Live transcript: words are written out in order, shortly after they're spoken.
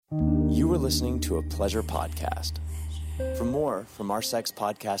You are listening to a Pleasure Podcast. For more from our sex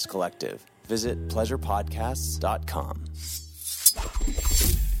podcast collective, visit pleasurepodcasts.com.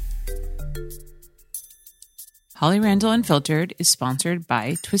 Holly Randall Unfiltered is sponsored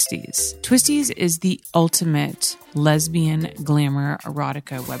by Twisties. Twisties is the ultimate lesbian glamour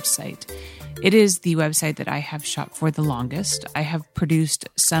erotica website. It is the website that I have shopped for the longest. I have produced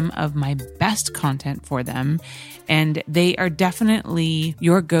some of my best content for them, and they are definitely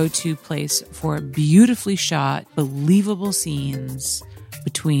your go-to place for beautifully shot, believable scenes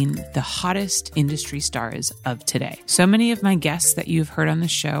between the hottest industry stars of today. So many of my guests that you've heard on the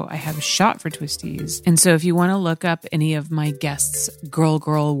show, I have shot for Twisties. And so if you want to look up any of my guests' girl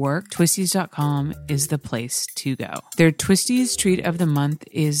work, twisties.com is the place to go. Their Twisties Treat of the Month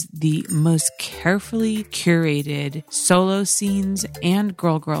is the most carefully curated solo scenes and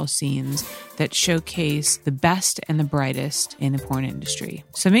girl scenes that showcase the best and the brightest in the porn industry.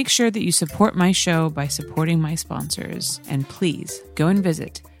 So make sure that you support my show by supporting my sponsors. And please go and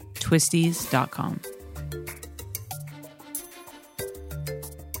visit twisties.com.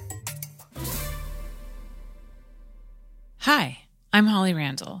 Hi, I'm Holly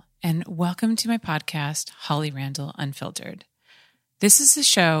Randall, and welcome to my podcast, Holly Randall Unfiltered. This is a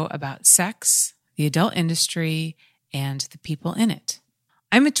show about sex, the adult industry, and the people in it.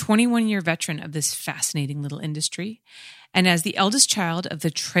 I'm a 21-year veteran of this fascinating little industry, and as the eldest child of the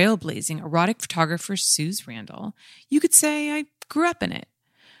trailblazing erotic photographer Suze Randall, you could say I grew up in it.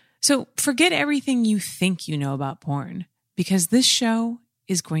 So forget everything you think you know about porn, because this show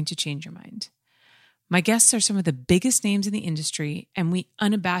is going to change your mind. My guests are some of the biggest names in the industry, and we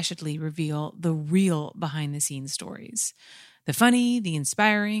unabashedly reveal the real behind-the-scenes stories. The funny, the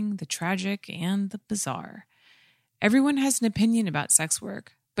inspiring, the tragic, and the bizarre. Everyone has an opinion about sex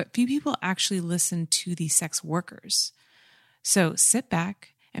work, but few people actually listen to the sex workers. So sit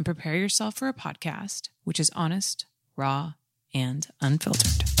back and prepare yourself for a podcast which is honest, raw, and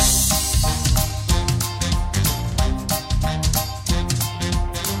unfiltered.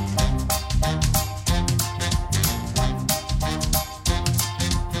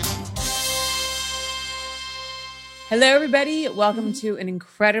 Hello, everybody. Welcome to an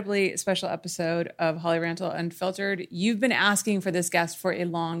incredibly special episode of Holly Randall Unfiltered. You've been asking for this guest for a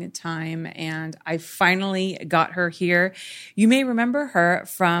long time, and I finally got her here. You may remember her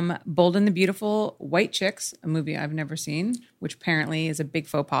from Bold and the Beautiful, White Chicks, a movie I've never seen, which apparently is a big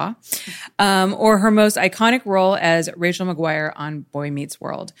faux pas, or her most iconic role as Rachel McGuire on Boy Meets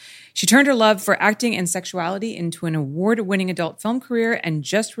World. She turned her love for acting and sexuality into an award-winning adult film career and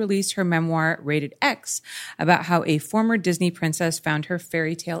just released her memoir, Rated X, about how a former Disney princess found her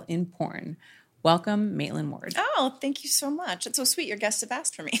fairy tale in porn. Welcome, Maitland Ward. Oh, thank you so much. It's so sweet. Your guests have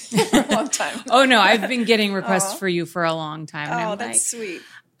asked for me for a long time. Oh, no, I've been getting requests for you for a long time. And Oh, I'm that's like, sweet.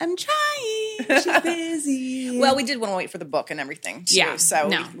 I'm trying. She's busy. Well, we did want to wait for the book and everything, too. Yeah, So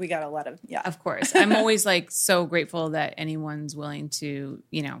no. we got a lot of, Of course. I'm always like so grateful that anyone's willing to,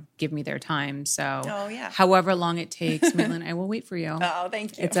 give me their time. So Oh, yeah. however long it takes, Maitland, I will wait for you. Oh,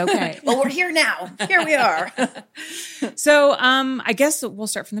 thank you. It's okay. Well, we're here now. Here we are. So I guess we'll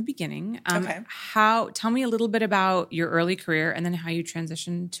start from the beginning. Okay. Tell me a little bit about your early career and then how you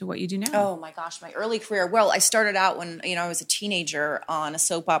transitioned to what you do now. Oh, my gosh. My early career. Well, I started out when, I was a teenager on a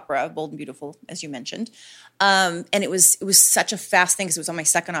soap opera, Bold and Beautiful, as you mentioned. And it was such a fast thing because it was on my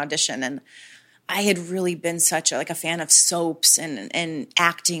second audition. And I had really been such a fan of soaps and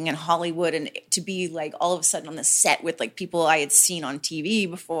acting and Hollywood, and to be like all of a sudden on the set with like people I had seen on TV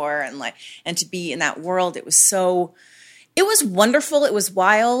before and to be in that world, it was wonderful. It was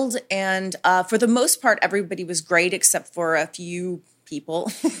wild. And for the most part, everybody was great except for a few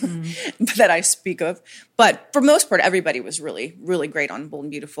people that I speak of. But for most part, everybody was really, really great on Bold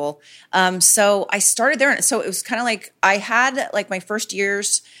and Beautiful. So I started there. And so it was kind of like I had like my first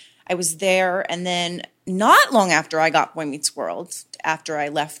years, I was there. And then not long after I got Boy Meets World, after I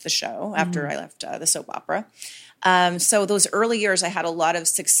left the show, after I left the soap opera. So those early years, I had a lot of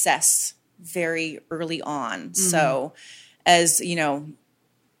success very early on. So as,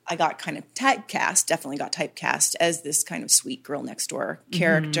 I got kind of definitely got typecast as this kind of sweet girl next door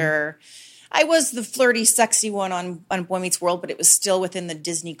character. I was the flirty, sexy one on Boy Meets World, but it was still within the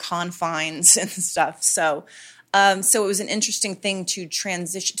Disney confines and stuff. So it was an interesting thing to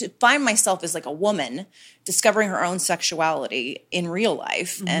transition, to find myself as like a woman, discovering her own sexuality in real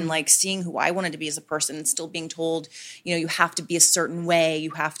life and like seeing who I wanted to be as a person and still being told, you have to be a certain way.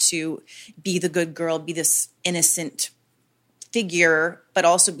 You have to be the good girl, be this innocent figure, but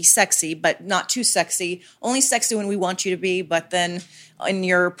also be sexy, but not too sexy. Only sexy when we want you to be, but then in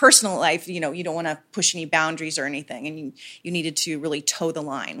your personal life, you don't want to push any boundaries or anything. And you needed to really toe the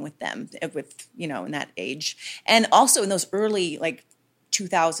line with them, in that age. And also in those early,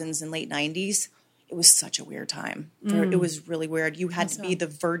 2000s and late 90s, it was such a weird time. It was really weird. You had to be the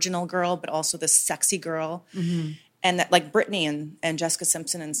virginal girl, but also the sexy girl. Mm-hmm. And that, Britney and Jessica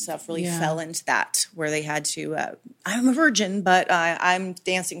Simpson and stuff really fell into that, where they had to, I'm a virgin, but I'm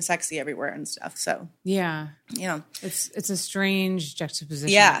dancing sexy everywhere and stuff. So, it's a strange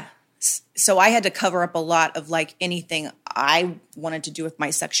juxtaposition. Yeah. So I had to cover up a lot of anything I wanted to do with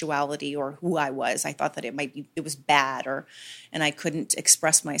my sexuality or who I was. I thought that it was bad and I couldn't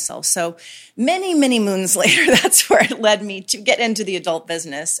express myself. So many, many moons later, that's where it led me to get into the adult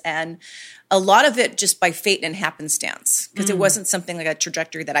business. And a lot of it just by fate and happenstance, because it wasn't something like a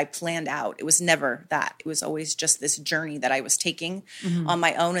trajectory that I planned out. It was never that. It was always just this journey that I was taking on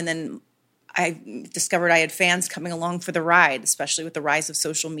my own. And then I discovered I had fans coming along for the ride, especially with the rise of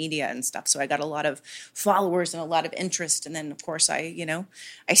social media and stuff. So I got a lot of followers and a lot of interest. And then, of course, I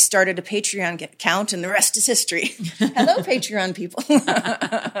started a Patreon account, and the rest is history. Hello, Patreon people.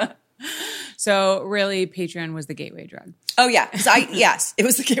 So really, Patreon was the gateway drug. Oh, yeah. Yes, it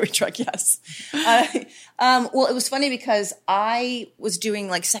was the gateway drug, yes. Well, it was funny because I was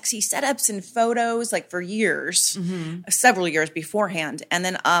doing sexy setups and photos for years, several years beforehand. And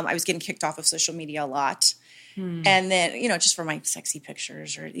then I was getting kicked off of social media a lot. And then, just for my sexy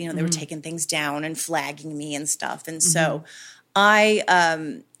pictures or, they were taking things down and flagging me and stuff. And so my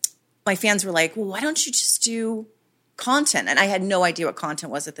fans were like, well, why don't you just do content? And I had no idea what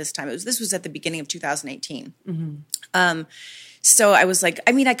content was at this time. This was at the beginning of 2018. So I was like,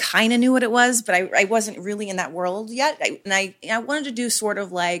 I kind of knew what it was, but I wasn't really in that world yet. I wanted to do sort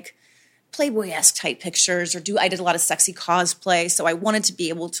of Playboy-esque type pictures, I did a lot of sexy cosplay. So I wanted to be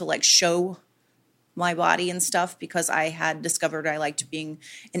able to show my body and stuff, because I had discovered I liked being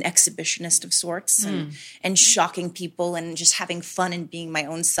an exhibitionist of sorts and shocking people and just having fun and being my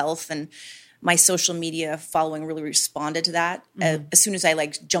own self. And my social media following really responded to that. As soon as I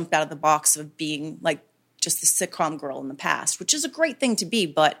jumped out of the box of being just the sitcom girl in the past, which is a great thing to be,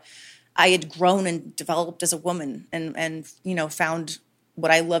 but I had grown and developed as a woman and found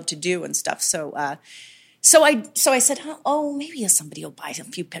what I love to do and stuff. So I said, oh, maybe somebody will buy a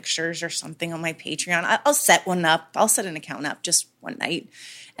few pictures or something on my Patreon. I'll set one up. I'll set an account up just one night.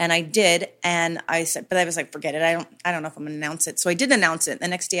 And I did. And I said, but I was like, forget it. I don't know if I'm going to announce it. So I did announce it. The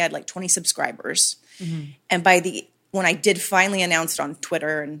next day I had 20 subscribers. And when I did finally announce it on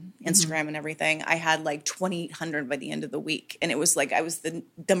Twitter and Instagram and everything, I had 2,800 by the end of the week. And it was I was the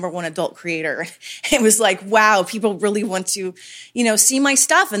 #1 adult creator. It was wow, people really want to, see my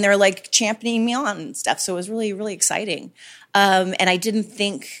stuff, and they're championing me on and stuff. So it was really, really exciting. And I didn't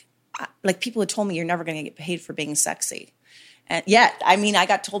think, people had told me you're never going to get paid for being sexy. And yet, I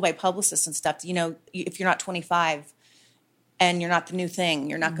got told by publicists and stuff, if you're not 25 and you're not the new thing,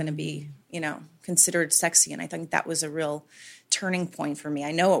 you're not going to be, considered sexy. And I think that was a real turning point for me.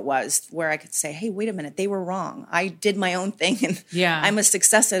 I know it was, where I could say, hey, wait a minute, they were wrong. I did my own thing, and I'm a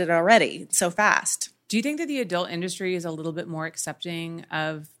success at it already so fast. Do you think that the adult industry is a little bit more accepting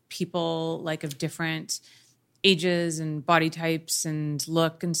of people of different ages and body types and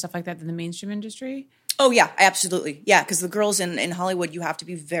look and stuff like that than the mainstream industry? Oh, yeah, absolutely. Yeah, because the girls in Hollywood, you have to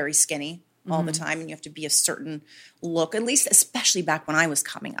be very skinny all the time, and you have to be a certain look, at least especially back when I was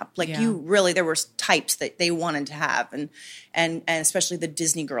coming up. There were types that they wanted to have, and especially the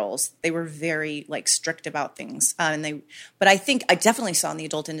Disney girls, they were very strict about things. But I think I definitely saw in the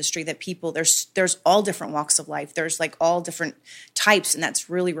adult industry that people, there's all different walks of life. There's all different types, and that's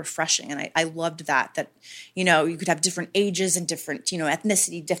really refreshing. And I loved that you could have different ages and different,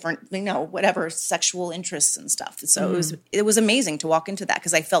 ethnicity, different, whatever sexual interests and stuff. So it was amazing to walk into that,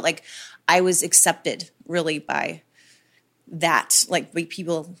 because I felt like I was accepted really by that, by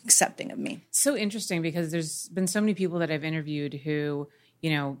people accepting of me. So interesting, because there's been so many people that I've interviewed who,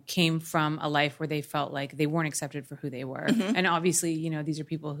 came from a life where they felt like they weren't accepted for who they were. And obviously, these are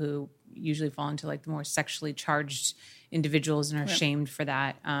people who usually fall into the more sexually charged individuals and are shamed for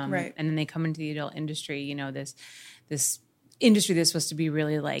that. Right. And then they come into the adult industry, this industry that's supposed to be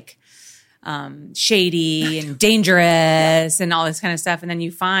really shady and dangerous and all this kind of stuff. And then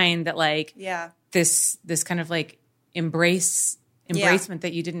you find that this kind of embracement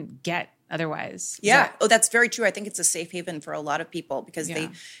that you didn't get otherwise. Yeah. That's very true. I think it's a safe haven for a lot of people, because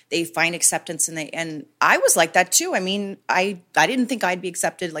they find acceptance, and I was like that too. I didn't think I'd be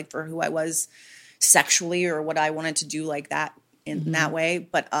accepted for who I was sexually or what I wanted to do like that in that way.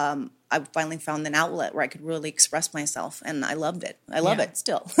 But I finally found an outlet where I could really express myself, and I loved it. I love it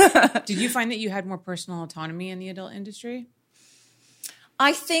still. Did you find that you had more personal autonomy in the adult industry?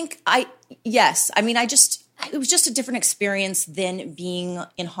 I think yes. I mean, it was just a different experience than being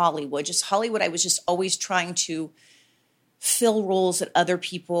in Hollywood. Just Hollywood, I was just always trying to fill roles that other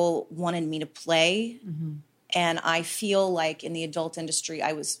people wanted me to play. Mm-hmm. And I feel like in the adult industry,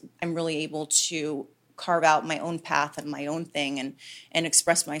 I'm really able to carve out my own path and my own thing and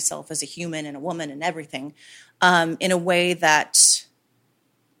express myself as a human and a woman and everything in a way that,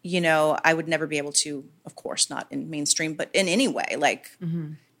 I would never be able to, of course, not in mainstream, but in any way. Like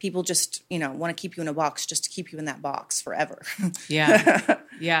people just, want to keep you in a box just to keep you in that box forever. Yeah.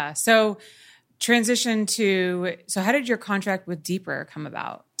 Yeah. So how did your contract with Deeper come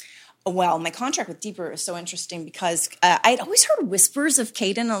about? Well, my contract with Deeper is so interesting because I'd always heard whispers of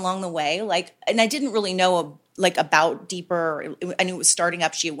Caden along the way, and I didn't really know about Deeper. I knew it was starting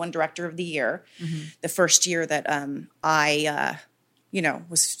up. She had won Director of the Year the first year that I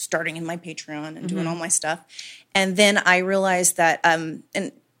was starting in my Patreon and doing all my stuff, and then I realized that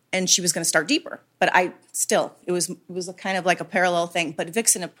and she was going to start Deeper, but it was a kind of like a parallel thing. But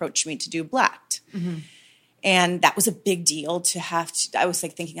Vixen approached me to do Blacked. Mm-hmm. And that was a big deal to have to. I was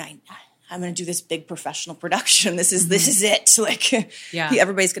thinking, I'm going to do this big professional production. This is it.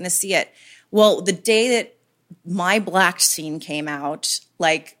 Everybody's going to see it. Well, the day that my Blacked scene came out,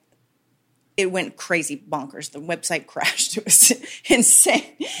 it went crazy bonkers. The website crashed. It was insane.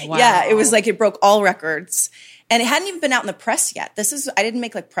 Wow. Yeah, it was it broke all records. And it hadn't even been out in the press yet. I didn't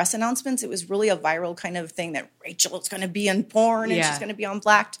make press announcements. It was really a viral kind of thing that Rachel is going to be in porn and she's going to be on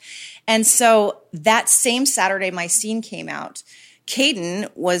Blacked. And so that same Saturday, my scene came out. Caden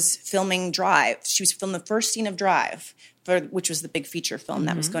was filming Drive. She was filming the first scene of Drive, which was the big feature film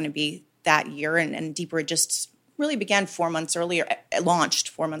that was going to be that year. And Deeper had just really began 4 months earlier, launched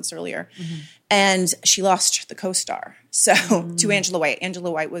 4 months earlier. Mm-hmm. And she lost the co-star. So to Angela White.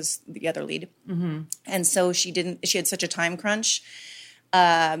 Angela White was the other lead. Mm-hmm. And so she had such a time crunch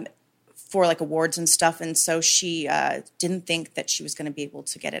for awards and stuff. And so she didn't think that she was going to be able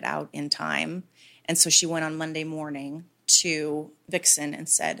to get it out in time. And so she went on Monday morning to Vixen and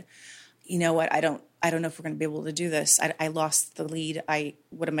said, you know what, I don't know if we're going to be able to do this. I lost the lead.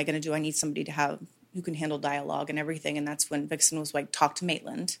 What am I going to do? I need somebody to have who can handle dialogue and everything. And that's when Vixen was talk to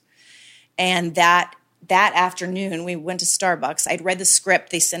Maitland. And that afternoon, we went to Starbucks. I'd read the script.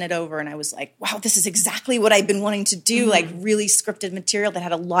 They sent it over, and I was like, wow, this is exactly what I've been wanting to do, really scripted material that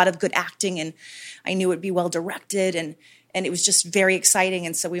had a lot of good acting, and I knew it would be well directed, and it was just very exciting.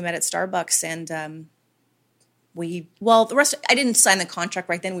 And so we met at Starbucks, and the rest, I didn't sign the contract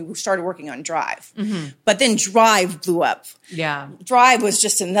right then. We started working on Drive. Mm-hmm. But then Drive blew up. Yeah. Drive was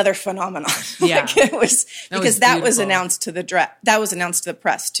just another phenomenon. Yeah. It was, because that was announced to the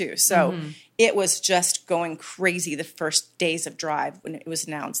press too. So it was just going crazy the first days of Drive when it was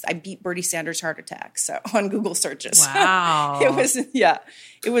announced. I beat Bernie Sanders' heart attack on Google searches. Wow.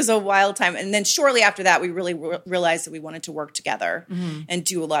 It was a wild time. And then shortly after that, we really realized that we wanted to work together and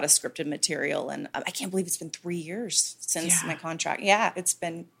do a lot of scripted material. And I can't believe it's been 3 years since my contract. Yeah, it's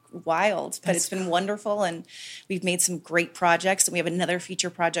been wild, but it's been wonderful. And we've made some great projects, and we have another feature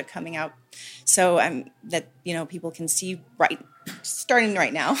project coming out. So that, people can see starting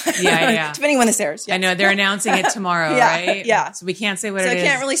right now. Yeah. Depending when this airs. Yes. I know they're announcing it tomorrow, right? Yeah. So we can't say what it is. So I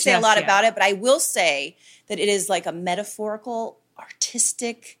can't really say a lot about it, but I will say that it is a metaphorical,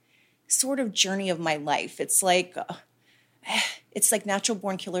 artistic sort of journey of my life. It's like Natural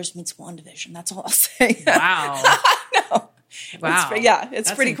Born Killers meets WandaVision. That's all I'll say. Wow. No. Wow.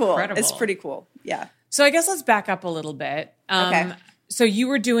 It's pretty cool. Incredible. It's pretty cool. Yeah. So I guess let's back up a little bit. Okay. So you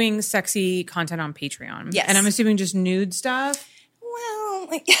were doing sexy content on Patreon. Yes. And I'm assuming just nude stuff? Well,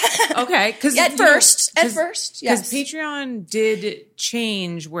 okay. At first, yes. Because Patreon did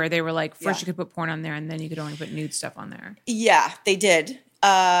change where they were first you could put porn on there, and then you could only put nude stuff on there. Yeah, they did.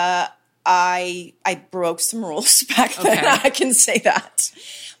 I broke some rules back then. I can say that.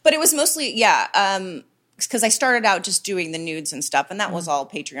 But it was mostly, because I started out just doing the nudes and stuff, and that was all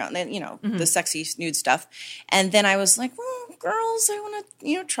Patreon. Then, the sexy nude stuff. And then I was like, well, girls, I want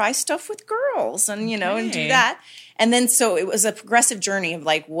to, try stuff with girls and, and do that. And then, so it was a progressive journey of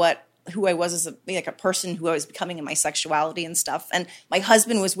who I was as a person, who I was becoming in my sexuality and stuff. And my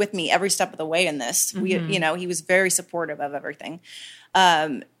husband was with me every step of the way in this. We, he was very supportive of everything.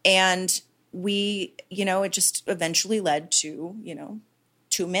 And we, it just eventually led to,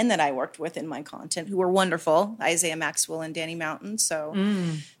 2 men that I worked with in my content who were wonderful, Isaiah Maxwell and Danny Mountain. So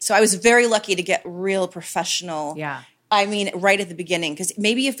I was very lucky to get real professional I mean, right at the beginning, because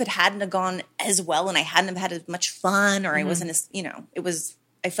maybe if it hadn't have gone as well and I hadn't have had as much fun, or I wasn't as,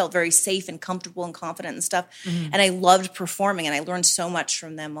 I felt very safe and comfortable and confident and stuff. And I loved performing, and I learned so much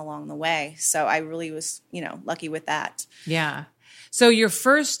from them along the way. So I really was, lucky with that. Yeah. So your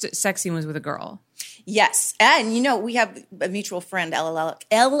first sex scene was with a girl. Yes. And, we have a mutual friend, Elle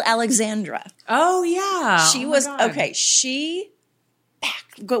Alexandra. Oh, yeah. She was, okay,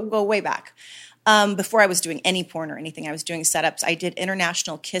 go way back. Before I was doing any porn or anything, I was doing setups. I did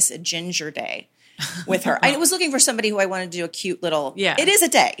International Kiss a Ginger Day with her. I was looking for somebody who I wanted to do a cute little, it is a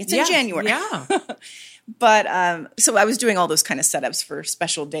day. It's in January. Yeah. But, so I was doing all those kind of setups for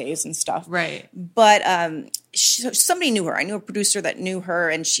special days and stuff. Right. But somebody knew her. I knew a producer that knew her,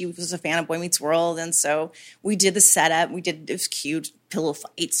 and she was a fan of Boy Meets World. And so we did the setup. It was cute pillow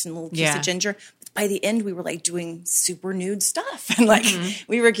fights and little Kiss of Ginger. But by the end, we were like doing super nude stuff. And like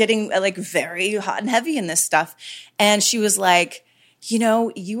we were getting like very hot and heavy in this stuff. And she was like,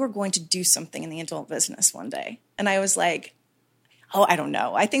 you are going to do something in the adult business one day. And I was like, oh, I don't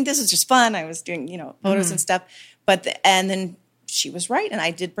know. I think this is just fun. I was doing, photos and stuff. And then she was right. And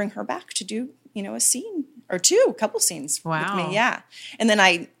I did bring her back to do, a scene or two, a couple scenes with me. Yeah. And then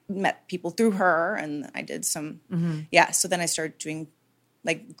I met people through her, and I did some, So then I started doing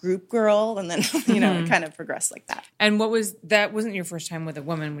like Group Girl, and then, it kind of progressed like that. And that wasn't your first time with a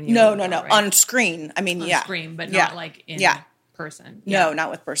woman when you No. Right? On screen. I mean, on screen, but not like in person. No, not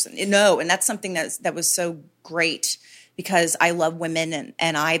with person. No. And that's something that was so great, because I love women,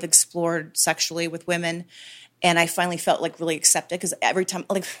 and I've explored sexually with women, and I finally felt like really accepted, because every time,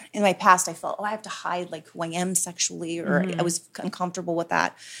 like in my past, I felt, I have to hide like who I am sexually, or I was uncomfortable with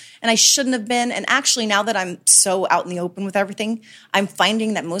that, and I shouldn't have been. And actually, now that I'm so out in the open with everything, I'm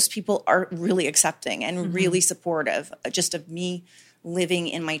finding that most people are really accepting and really supportive just of me living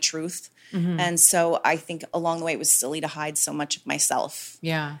in my truth. And so I think along the way, it was silly to hide so much of myself.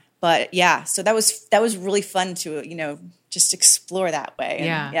 Yeah. But so that was really fun to, just explore that way.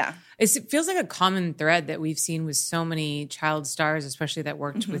 And, It feels like a common thread that we've seen with so many child stars, especially that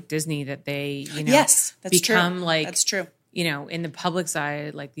worked with Disney, that they, yes, that's become true. like, that's true. In the public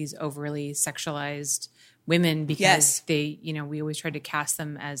eye, like these overly sexualized women, because they, we always tried to cast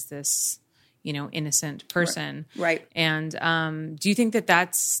them as this, innocent person. Right. And do you think that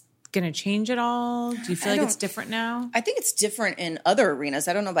that's going to change at all? Do you feel like it's different now? I think it's different in other arenas.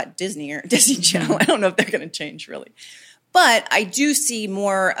 I don't know about Disney or Disney Channel. I don't know if they're going to change really. But I do see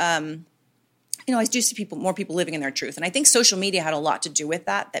more, I do see more people living in their truth. And I think social media had a lot to do with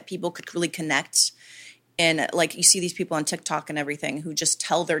that people could really connect. And like you see these people on TikTok and everything who just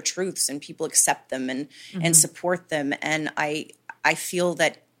tell their truths, and people accept them and support them. And I feel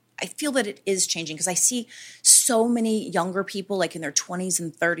that it is changing, because I see so many younger people like in their 20s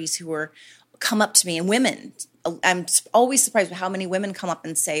and 30s who come up to me, and women. I'm always surprised by how many women come up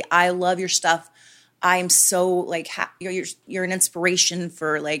and say, "I love your stuff. I'm so like you're an inspiration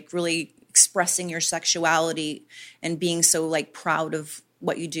for like really expressing your sexuality and being so like proud of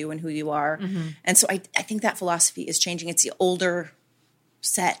what you do and who you are." And so I think that philosophy is changing. It's the older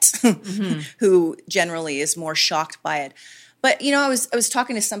set who generally is more shocked by it. But I was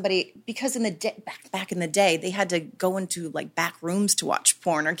talking to somebody, because in the back in the day, they had to go into like back rooms to watch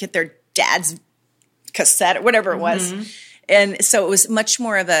porn or get their dad's cassette or whatever it was. And so it was much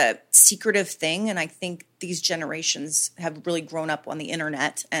more of a secretive thing. And I think these generations have really grown up on the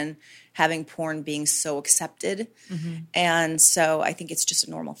internet and having porn being so accepted. And so I think it's just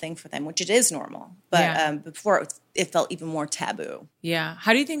a normal thing for them, which it is normal. But before it felt even more taboo. Yeah.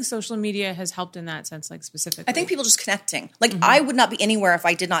 How do you think social media has helped in that sense, like specifically? I think people just connecting. Like I would not be anywhere if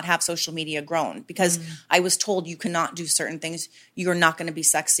I did not have social media grown, because I was told you cannot do certain things. You're not going to be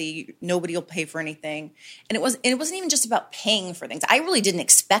sexy. Nobody will pay for anything. And it wasn't even just about paying for things. I really didn't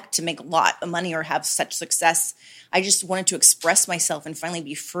expect to make a lot of money or have such success. I just wanted to express myself and finally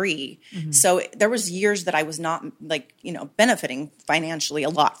be free. So there was years that I was not like, benefiting financially a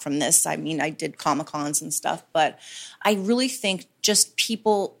lot from this. I mean, I did Comic-Cons and stuff, but I really think just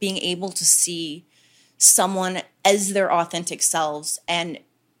people being able to see someone as their authentic selves. And,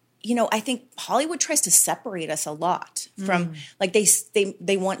 I think Hollywood tries to separate us a lot from like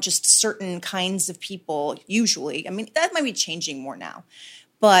they want just certain kinds of people usually. I mean, that might be changing more now,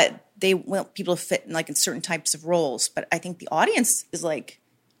 but they want people to fit in certain types of roles. But I think the audience is like,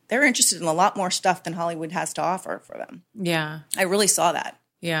 they're interested in a lot more stuff than Hollywood has to offer for them. Yeah. I really saw that.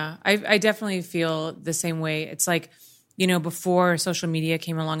 Yeah. I definitely feel the same way. It's like, before social media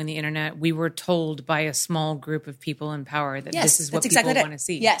came along and the internet, we were told by a small group of people in power that this is what people want to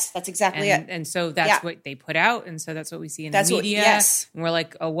see. Yes, that's exactly it. And so that's what they put out. And so that's what we see in the media. Yes. And we're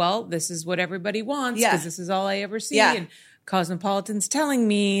like, oh, well, this is what everybody wants because this is all I ever see. Yeah. And Cosmopolitan's telling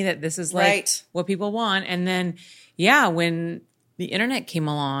me that this is like what people want. And then, when the internet came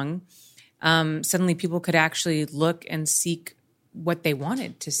along, suddenly people could actually look and seek what they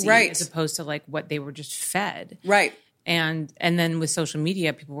wanted to see as opposed to like what they were just fed. Right. And then with social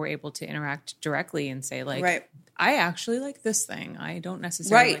media, people were able to interact directly and say like, I actually like this thing. I don't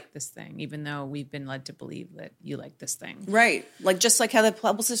necessarily like this thing, even though we've been led to believe that you like this thing. Right. Like just like how the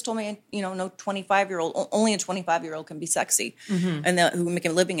publicist told me, no 25-year-old, only a 25-year-old can be sexy and who make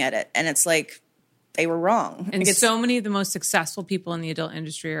a living at it. And it's like, they were wrong. And so many of the most successful people in the adult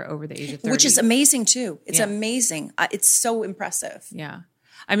industry are over the age of 30. Which is amazing too. It's amazing. It's so impressive. Yeah.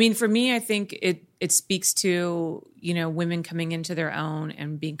 I mean, for me, I think it speaks to, women coming into their own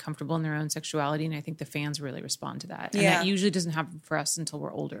and being comfortable in their own sexuality. And I think the fans really respond to that. And that usually doesn't happen for us until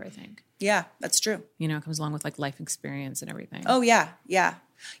we're older, I think. Yeah, that's true. It comes along with like life experience and everything. Oh, yeah. Yeah.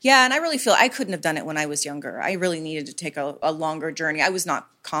 Yeah, and I really feel I couldn't have done it when I was younger. I really needed to take a longer journey. I was not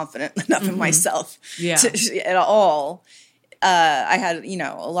confident enough in myself at all. I had,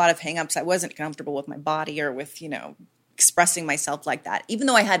 a lot of hangups. I wasn't comfortable with my body or with, expressing myself like that. Even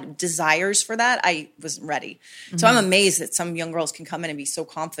though I had desires for that, I wasn't ready. So I'm amazed that some young girls can come in and be so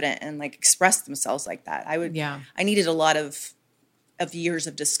confident and like express themselves like that. I needed a lot of years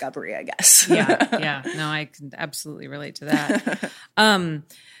of discovery, I guess. Yeah. No, I can absolutely relate to that.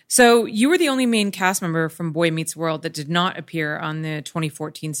 So you were the only main cast member from Boy Meets World that did not appear on the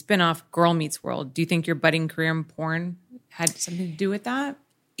 2014 spinoff Girl Meets World. Do you think your budding career in porn had something to do with that?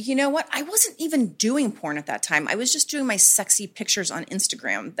 You know what? I wasn't even doing porn at that time. I was just doing my sexy pictures on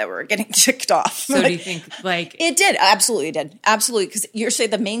Instagram that were getting ticked off. So do you think like... It did. Absolutely did. Absolutely. Because you're saying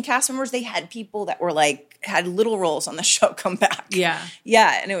the main cast members, they had people that were like, had little roles on the show come back. Yeah.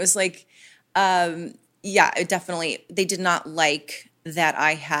 Yeah. And it was like, it definitely, they did not like that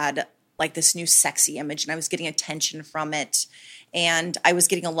I had like this new sexy image and I was getting attention from it. And I was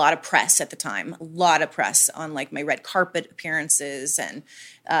getting a lot of press at the time, a lot of press on like my red carpet appearances and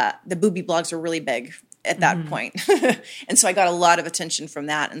the booby blogs were really big at that point. And so I got a lot of attention from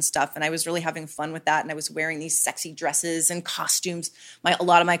that and stuff. And I was really having fun with that. And I was wearing these sexy dresses and costumes, a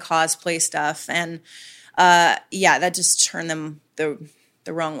lot of my cosplay stuff. And that just turned them the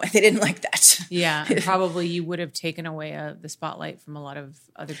wrong way. They didn't like that. Yeah. And probably you would have taken away the spotlight from a lot of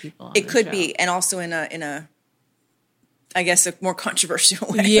other people on It the could show. be. And also in a I guess a more controversial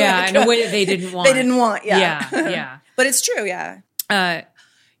way. Yeah, in a way that they didn't want. They didn't want, Yeah. But it's true, yeah.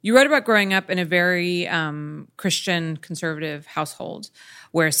 You wrote about growing up in a very Christian conservative household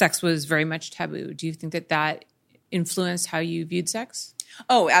where sex was very much taboo. Do you think that influenced how you viewed sex?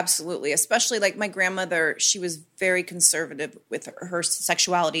 Oh, absolutely. Especially like my grandmother, she was very conservative with her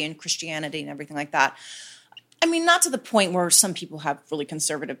sexuality and Christianity and everything like that. I mean, not to the point where some people have really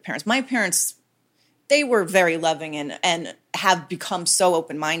conservative parents. My parents, they were very loving and have become so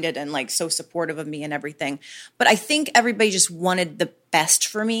open-minded and like so supportive of me and everything. But I think everybody just wanted the best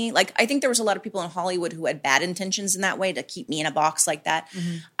for me. Like, I think there was a lot of people in Hollywood who had bad intentions in that way to keep me in a box like that.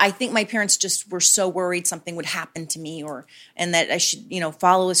 I think my parents just were so worried something would happen to me and that I should,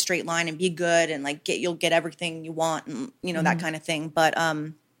 follow a straight line and be good and like you'll get everything you want and, that kind of thing. But,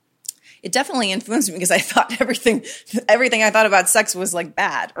 it definitely influenced me because I thought everything I thought about sex was like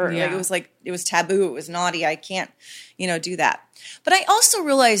bad or like it was taboo. It was naughty. I can't, do that. But I also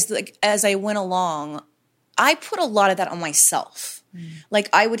realized like as I went along, I put a lot of that on myself. Like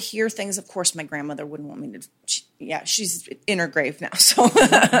I would hear things. Of course, my grandmother wouldn't want me to. She's in her grave now. So,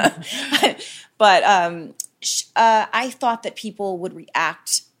 but I thought that people would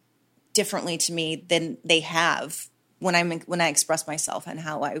react differently to me than they have when I express myself and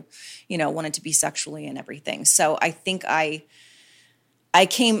how I, wanted to be sexually and everything. So I think I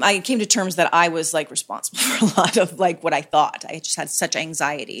came to terms that I was like responsible for a lot of like what I thought. I just had such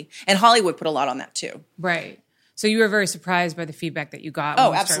anxiety, and Hollywood put a lot on that too. Right. So you were very surprised by the feedback that you got.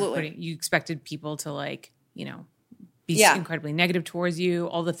 Oh, absolutely. You expected people to like, be incredibly negative towards you,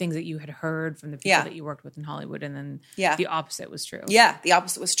 all the things that you had heard from the people that you worked with in Hollywood, and then the opposite was true. Yeah, the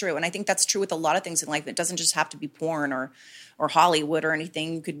opposite was true. And I think that's true with a lot of things in life. It doesn't just have to be porn or Hollywood or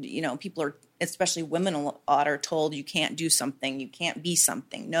anything. You could, people are, especially women a lot, are told you can't do something, you can't be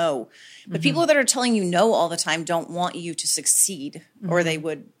something, no. But people that are telling you no all the time don't want you to succeed, or they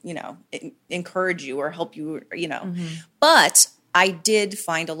would, encourage you or help you, But I did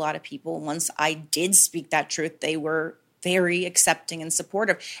find a lot of people, once I did speak that truth, they were very accepting and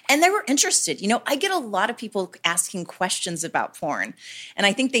supportive. And they were interested. You know, I get a lot of people asking questions about porn. And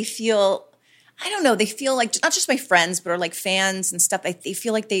I think they feel, I don't know, they feel like, not just my friends, but are like fans and stuff. They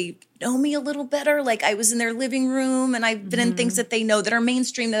feel like they know me a little better. Like I was in their living room and I've been in things that they know that are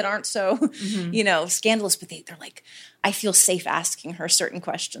mainstream that aren't so, you know, scandalous. But they're like, I feel safe asking her certain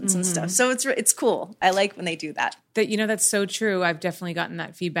questions and stuff. So it's cool. I like when they do that. That, you know, that's so true. I've definitely gotten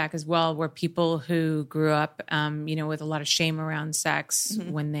that feedback as well, where people who grew up, you know, with a lot of shame around sex,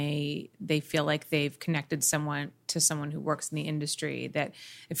 when they feel like they've connected someone to someone who works in the industry, that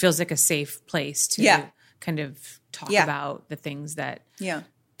it feels like a safe place to kind of talk about the things that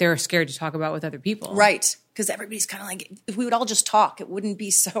they're scared to talk about with other people. Right. Because everybody's kind of like, if we would all just talk, it wouldn't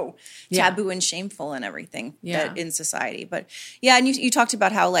be so taboo and shameful and everything that in society. But yeah, and you talked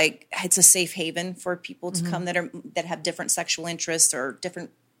about how like it's a safe haven for people to come that have different sexual interests or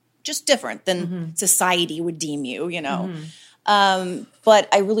different than society would deem you, you know. But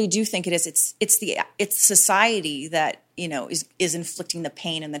I really do think it is. It's society that, you know, is inflicting the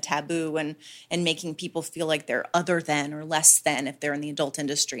pain and the taboo and making people feel like they're other than or less than if they're in the adult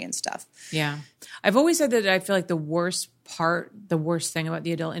industry and stuff. Yeah. I've always said that I feel like the worst thing about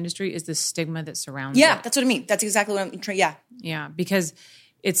the adult industry is the stigma that surrounds it. Yeah, that's what I mean. That's exactly what I'm trying. Yeah. Yeah. Because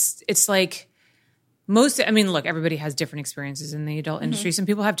it's like, look, everybody has different experiences in the adult industry. Some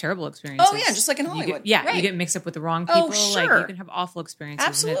people have terrible experiences. Oh, yeah, just like in Hollywood. You get mixed up with the wrong people. Oh, sure. Like, you can have awful experiences.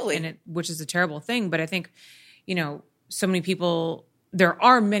 Absolutely. Which is a terrible thing. But I think, you know, there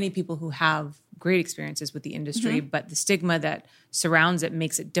are many people who have great experiences with the industry, but the stigma that surrounds it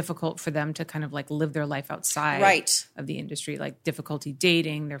makes it difficult for them to kind of like live their life outside of the industry, like difficulty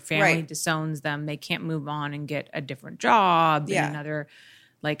dating, their family disowns them, they can't move on and get a different job in another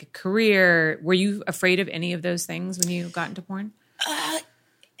like career. Were you afraid of any of those things when you got into porn?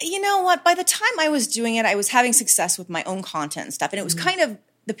 You know what? By the time I was doing it, I was having success with my own content and stuff. And it was kind of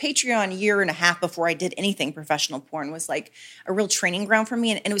the Patreon year and a half before I did anything professional porn was like a real training ground for me.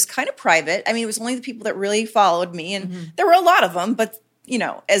 And it was kind of private. I mean, it was only the people that really followed me. And there were a lot of them, but, you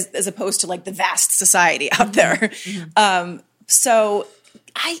know, as opposed to like the vast society out there. So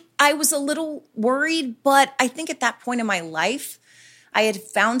I was a little worried, but I think at that point in my life, I had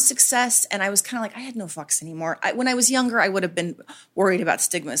found success and I was kind of like, I had no fucks anymore. When I was younger, I would have been worried about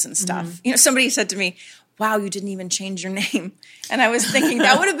stigmas and stuff. You know, somebody said to me, wow, you didn't even change your name. And I was thinking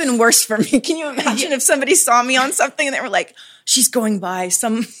that would have been worse for me. Can you imagine if somebody saw me on something and they were like, she's going by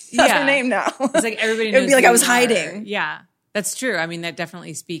some other name now? It's like everybody knows. It would be like I was hiding. Yeah, that's true. I mean, that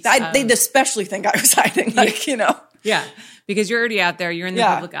definitely speaks. They'd especially think I was hiding, like, you know. Yeah, because you're already out there. You're in the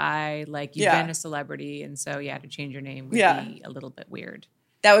public eye. Like, you've been a celebrity. And so, to change your name would be a little bit weird.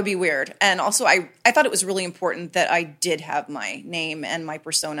 That would be weird. And also, I thought it was really important that I did have my name and my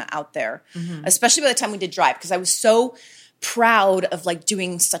persona out there, especially by the time we did Drive, because I was so proud of like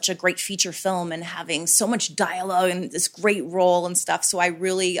doing such a great feature film and having so much dialogue and this great role and stuff. So I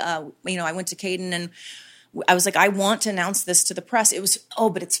really, I went to Caden and I was like, I want to announce this to the press. It was,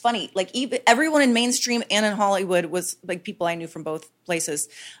 but it's funny. Like everyone in mainstream and in Hollywood was like people I knew from both places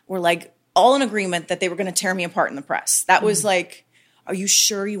were like all in agreement that they were going to tear me apart in the press. That was like, are you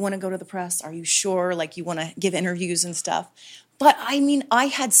sure you want to go to the press? Are you sure like you want to give interviews and stuff? But I mean, I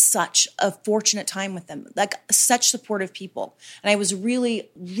had such a fortunate time with them, like such supportive people. And I was really,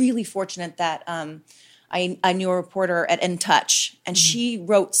 really fortunate that I knew a reporter at In Touch, and she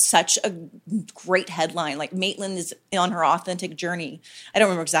wrote such a great headline. Like Maitland is on her authentic journey. I don't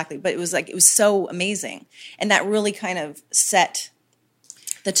remember exactly, but it was so amazing. And that really kind of set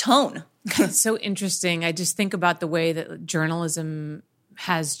the tone. It's so interesting. I just think about the way that journalism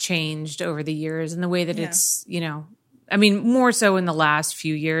has changed over the years and the way that it's, more so in the last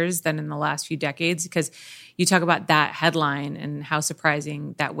few years than in the last few decades, because you talk about that headline and how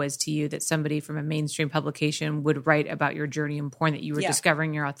surprising that was to you that somebody from a mainstream publication would write about your journey in porn, that you were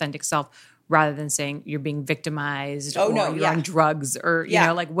discovering your authentic self rather than saying you're being victimized you're on drugs or,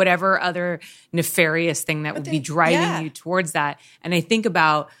 like whatever other nefarious thing that would be driving you towards that. And I think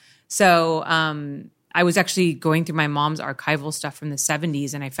about, I was actually going through my mom's archival stuff from the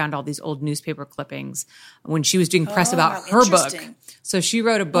 70s, and I found all these old newspaper clippings when she was doing press about her book. So she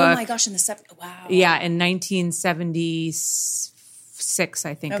wrote a book. Oh my gosh, in the 70s. Wow. Yeah, in 1976,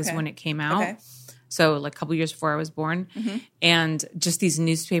 I think, is when it came out. Okay. So like a couple years before I was born. Mm-hmm. And just these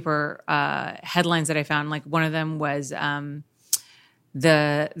newspaper headlines that I found, like one of them was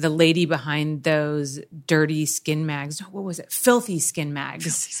the lady behind those dirty skin mags. What was it? Filthy skin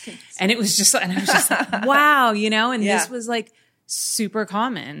mags. And it was just, and I was just like, wow, and this was like super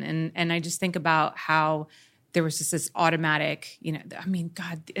common. And I just think about how there was just this automatic, I mean,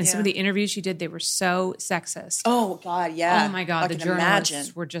 God, and some of the interviews she did, they were so sexist. Oh God, yeah. Oh my God, the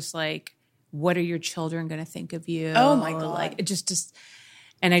journalists were just like, "What are your children going to think of you?" Oh my God, like it just.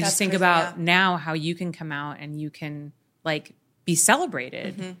 And I just think about now how you can come out and you can like be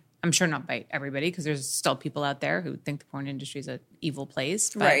celebrated. Mm-hmm. I'm sure not by everybody, because there's still people out there who think the porn industry is an evil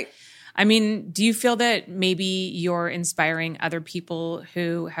place. But, right. I mean, do you feel that maybe you're inspiring other people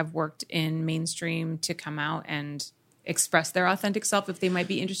who have worked in mainstream to come out and express their authentic self if they might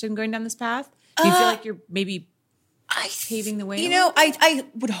be interested in going down this path? Do you feel like you're maybe paving the way? I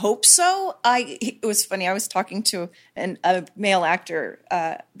would hope so. It was funny. I was talking to a male actor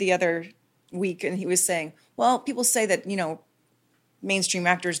the other week, and he was saying, well, people say that, mainstream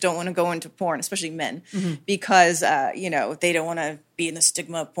actors don't want to go into porn, especially men, because, they don't want to be in the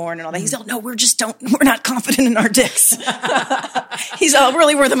stigma of porn and all that. He's like, no, we're not confident in our dicks. He's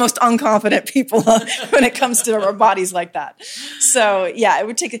really, we're the most unconfident people when it comes to our bodies like that. So yeah, it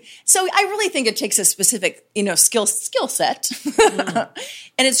would take, so I really think it takes a specific, skill set.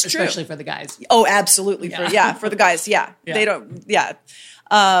 And it's true. Especially for the guys. Oh, absolutely. For the guys. Yeah. They don't,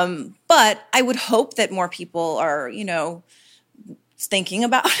 but I would hope that more people are, thinking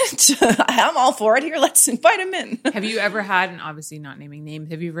about it. I'm all for it. Here, let's invite him in. Have you ever had, and obviously not naming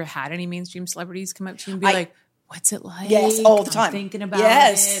names, have you ever had any mainstream celebrities come up to you and be like, what's it like? Yes, all the time. I'm thinking about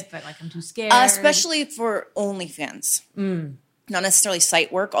it, but like I'm too scared. Especially for OnlyFans. Not necessarily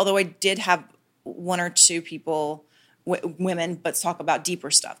site work, although I did have one or two people, women, but talk about deeper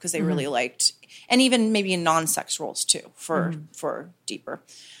stuff because they really liked, and even maybe in non-sex roles too, for deeper.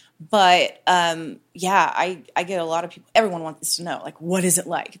 But I get a lot of people. Everyone wants to know, like, what is it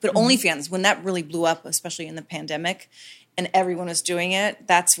like? But OnlyFans, when that really blew up, especially in the pandemic, and everyone was doing it,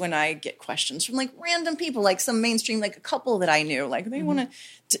 that's when I get questions from like random people, like some mainstream, like a couple that I knew, like they want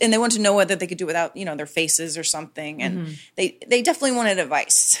to, and they want to know whether they could do it without, their faces or something, and they definitely wanted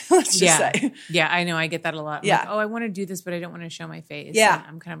advice. Let's just say, I know, I get that a lot. I'm like, I want to do this, but I don't want to show my face. Yeah, and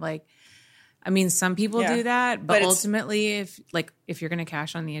I'm kind of like. I mean, some people do that, but ultimately, if you're going to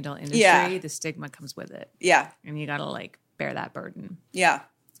cash on the adult industry, the stigma comes with it. Yeah. And you got to like bear that burden. Yeah.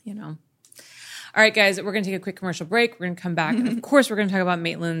 All right, guys, we're going to take a quick commercial break. We're going to come back. And of course, we're going to talk about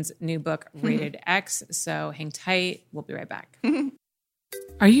Maitland's new book, Rated X. So hang tight. We'll be right back.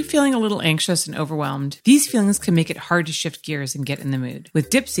 Are you feeling a little anxious and overwhelmed? These feelings can make it hard to shift gears and get in the mood. With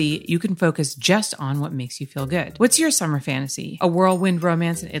Dipsea, you can focus just on what makes you feel good. What's your summer fantasy? A whirlwind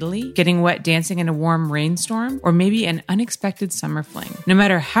romance in Italy? Getting wet dancing in a warm rainstorm? Or maybe an unexpected summer fling? No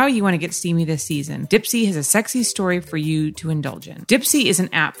matter how you want to get steamy this season, Dipsea has a sexy story for you to indulge in. Dipsea is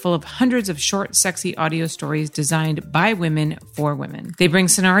an app full of hundreds of short, sexy audio stories designed by women for women. They bring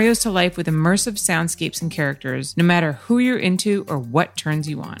scenarios to life with immersive soundscapes and characters, no matter who you're into or what turns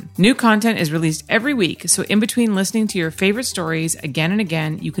you on. New content is released every week, so in between listening to your favorite stories again and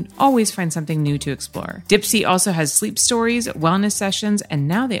again, you can always find something new to explore. Dipsea also has sleep stories, wellness sessions, and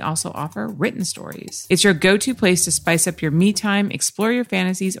now they also offer written stories. It's your go-to place to spice up your me time, explore your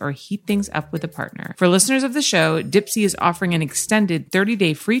fantasies, or heat things up with a partner. For listeners of the show, Dipsea is offering an extended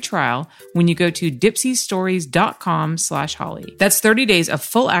 30-day free trial when you go to dipseastories.com/Holly. That's 30 days of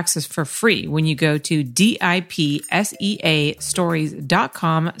full access for free when you go to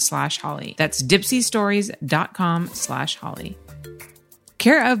dipseastories.com/Holly. That's dipseastories.com/Holly.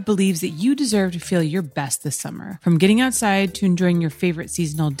 Care of believes that you deserve to feel your best this summer. From getting outside to enjoying your favorite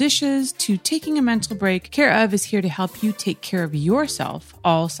seasonal dishes to taking a mental break, Care of is here to help you take care of yourself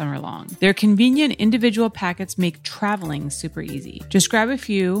all summer long. Their convenient individual packets make traveling super easy. Just grab a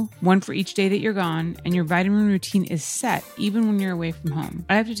few, one for each day that you're gone, and your vitamin routine is set even when you're away from home.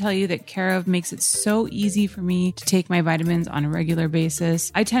 I have to tell you that Care of makes it so easy for me to take my vitamins on a regular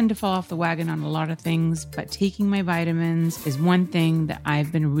basis. I tend to fall off the wagon on a lot of things, but taking my vitamins is one thing that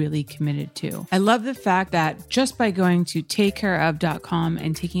I've been really committed to. I love the fact that just by going to takecareof.com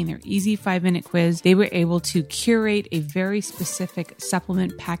and taking their easy 5-minute quiz, they were able to curate a very specific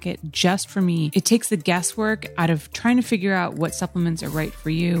supplement packet just for me. It takes the guesswork out of trying to figure out what supplements are right for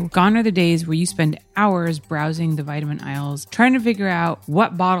you. Gone are the days where you spend hours browsing the vitamin aisles, trying to figure out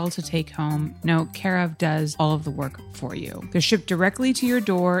what bottle to take home. No, Care of does all of the work for you. They're shipped directly to your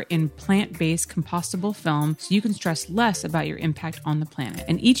door in plant-based compostable film, so you can stress less about your impact on the planet.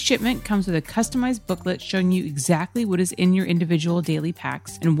 And each shipment comes with a customized booklet showing you exactly what is in your individual daily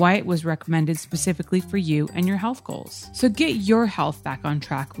packs and why it was recommended specifically for you and your health goals. So get your health back on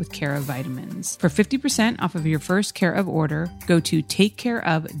track with Care of vitamins. For 50% off of your first Care of order, go to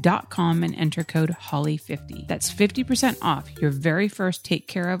takecareof.com and enter code HOLLY50. That's 50% off your very first Take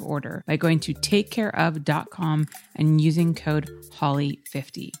Care Of order by going to takecareof.com and using code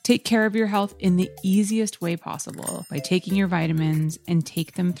HOLLY50. Take care of your health in the easiest way possible by taking your vitamins and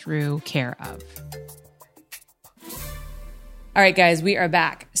take them through Care Of. All right, guys, we are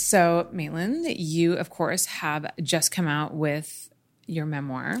back. So, Maitland, you, of course, have just come out with your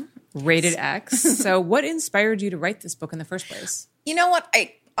memoir, Rated X. So what inspired you to write this book in the first place? You know what?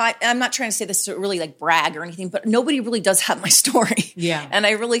 I'm not trying to say this to really like brag or anything, but nobody really does have my story. Yeah. And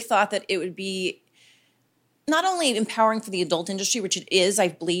I really thought that it would be not only empowering for the adult industry, which it is, I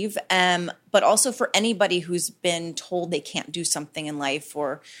believe, but also for anybody who's been told they can't do something in life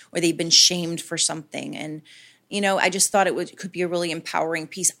or they've been shamed for something. And, you know, I just thought it could be a really empowering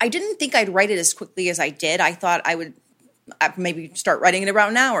piece. I didn't think I'd write it as quickly as I did. I thought I'd maybe start writing it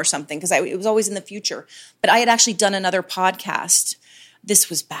around now or something because it was always in the future. But I had actually done another podcast. This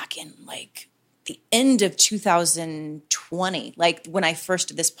was back in like the end of 2020, like when I first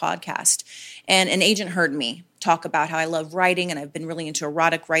did this podcast. And an agent heard me talk about how I love writing and I've been really into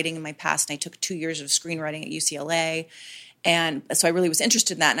erotic writing in my past. And I took 2 years of screenwriting at UCLA. And so I really was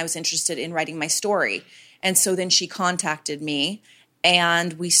interested in that. And I was interested in writing my story. And so then she contacted me.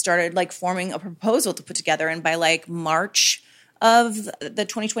 And we started like forming a proposal to put together. And by like March of the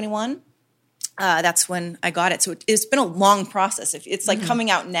 2021, that's when I got it. So it's been a long process. It's like coming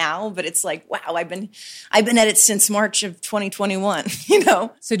out now, but it's like, wow, I've been at it since March of 2021, you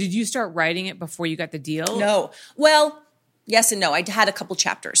know? So did you start writing it before you got the deal? No. Well, yes and no. I had a couple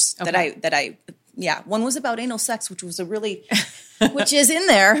chapters that I one was about anal sex, which was which is in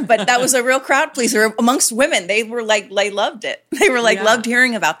there, but that was a real crowd pleaser amongst women. They were like, they loved it. They were like, loved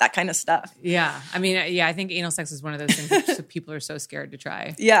hearing about that kind of stuff. Yeah. I mean, I think anal sex is one of those things that people are so scared to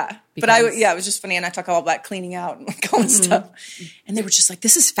try. Yeah. But it was just funny. And I talk all about cleaning out and like all this stuff. And they were just like,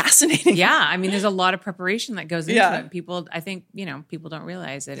 this is fascinating. Yeah. I mean, there's a lot of preparation that goes into it. People, I think, people don't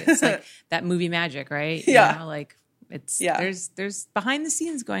realize it. It's like that movie magic, right? Yeah. You know, like there's behind the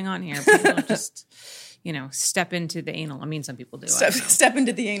scenes going on here. People don't just, step into the anal. I mean, some people do. Step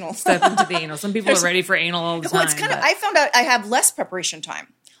into the anal. Step into the anal. Some people are ready for anal all the time. Well, it's kind of, I found out I have less preparation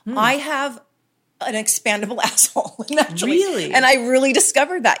time. I have an expandable asshole, naturally. Really? And I really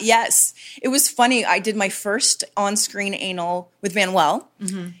discovered that. Yes. It was funny. I did my first on-screen anal with Manuel.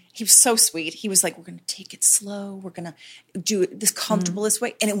 Mm-hmm. He was so sweet. He was like, we're going to take it slow. We're going to do it this comfortable this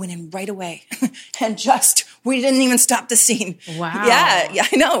way. And it went in right away. And we didn't even stop the scene. Wow. Yeah,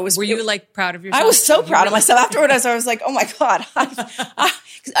 I know. Were you like proud of yourself? I was so proud of myself. Afterward, I was like, oh my God.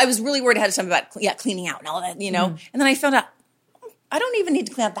 I was really worried ahead of time about cleaning out and all that, And then I found out, I don't even need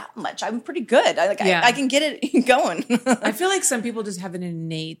to clean out that much. I'm pretty good. I can get it going. I feel like some people just have an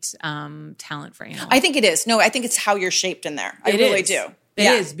innate talent for anal. I think it is. No, I think it's how you're shaped in there. I really do. It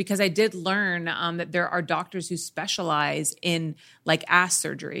is, because I did learn that there are doctors who specialize in like ass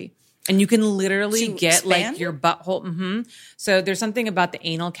surgery. And you can literally get like your butthole. Mm-hmm. So there's something about the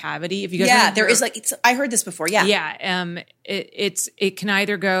anal cavity. If you guys there is I heard this before. Yeah. Yeah. It can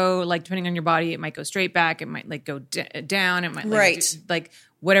either go like, depending on your body, it might go straight back. It might like go down. It might like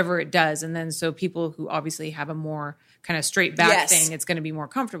whatever it does. And then so people who obviously have a more kind of straight back thing, it's going to be more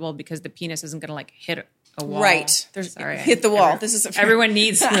comfortable because the penis isn't going to like hit a wall. Right. Hit the wall. Everyone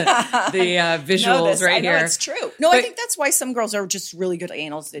needs the visuals right here. It's true. No, I think that's why some girls are just really good at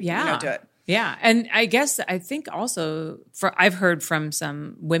anals that do it. Yeah. And I think also I've heard from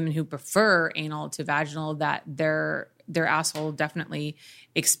some women who prefer anal to vaginal that their asshole definitely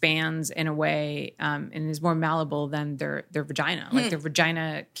expands in a way and is more malleable than their vagina. Like their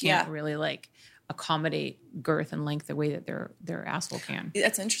vagina can't really like accommodate girth and length the way that their asshole can.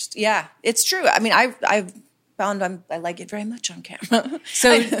 That's interesting. Yeah, it's true. I mean, I've found I like it very much on camera.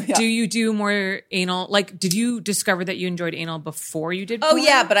 So do you do more anal? Like, did you discover that you enjoyed anal before you did porn? Oh,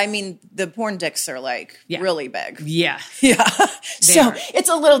 yeah, but I mean, the porn dicks are like really big. Yeah. Yeah. So it's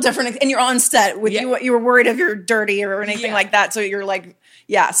a little different. And you're on set with you were worried if you're dirty or anything like that. So you're like,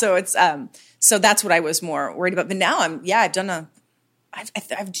 so it's, so that's what I was more worried about. But now I've done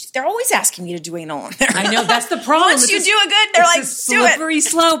they're always asking me to do anal on there. I know, that's the problem. Once you do it good, they're like, do it. Slippery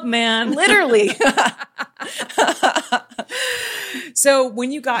slope, man. Literally. So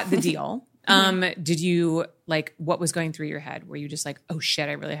when you got the deal, did you like, what was going through your head? Were you just like, oh shit,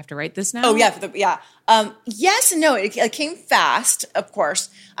 I really have to write this now? Oh yeah. Yes and no. It came fast, of course.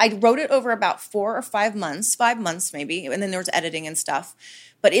 I wrote it over about 4 or 5 months, 5 months maybe. And then there was editing and stuff.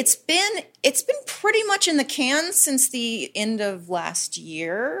 But it's been pretty much in the can since the end of last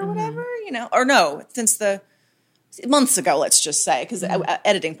year or whatever, or no, since months ago, let's just say, because the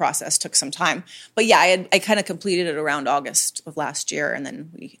editing process took some time. But yeah, I kind of completed it around August of last year, and then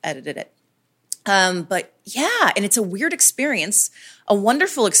we edited it. But yeah, and it's a weird experience, a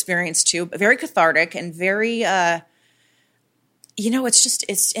wonderful experience too, but very cathartic and very,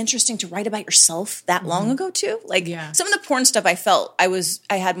 it's interesting to write about yourself that long ago too. Like some of the porn stuff I felt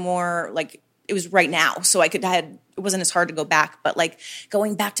I had more like, it was right now. So it wasn't as hard to go back, but like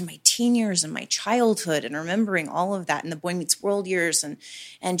going back to my teen years and my childhood and remembering all of that in the Boy Meets World years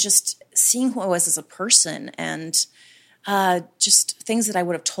and just seeing who I was as a person and, just things that I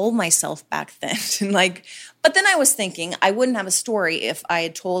would have told myself back then. And but then I was thinking I wouldn't have a story if I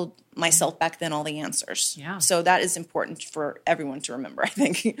had told myself back then all the answers. Yeah. So that is important for everyone to remember, I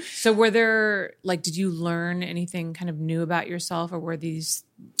think. So were there, did you learn anything kind of new about yourself, or were these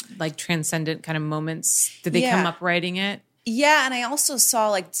transcendent kind of moments? Did they come up writing it? Yeah, and I also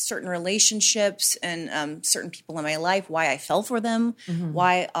saw certain relationships and certain people in my life, why I fell for them,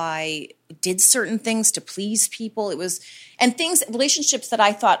 why I did certain things to please people. Relationships that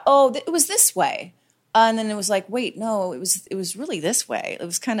I thought, it was this way. And then it was like, wait, no, it was really this way. It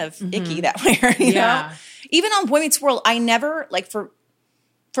was kind of icky that way, you know? Even on Boy Meets World, I never,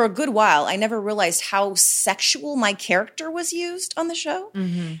 for a good while, I never realized how sexual my character was used on the show.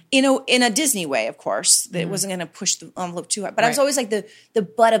 In a Disney way, of course. It wasn't going to push the envelope too hard. But I was always the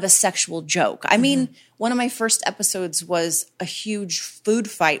butt of a sexual joke. I mean, one of my first episodes was a huge food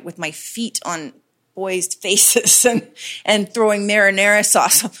fight with my feet on boys' faces and throwing marinara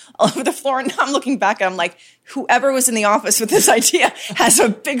sauce all over the floor. And now I'm looking back and I'm like, whoever was in the office with this idea has a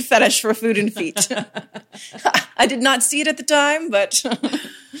big fetish for food and feet. I did not see it at the time, but...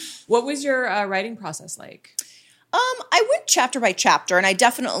 What was your writing process like? I went chapter by chapter, and I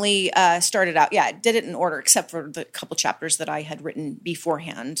definitely started out. Yeah, I did it in order, except for the couple chapters that I had written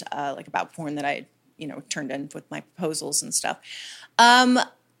beforehand, about porn that I, turned in with my proposals and stuff. I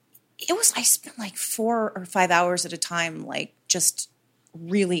spent 4 or 5 hours at a time, just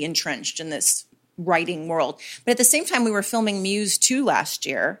really entrenched in this writing world. But at the same time, we were filming Muse 2 last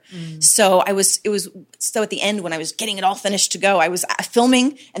year. So so at the end when I was getting it all finished to go, I was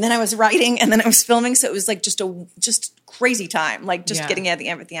filming and then I was writing and then I was filming. So it was just crazy time, getting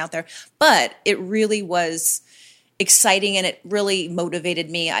everything out there. But it really was exciting and it really motivated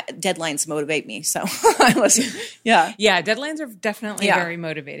me. Deadlines motivate me. So I was, Yeah, deadlines are definitely very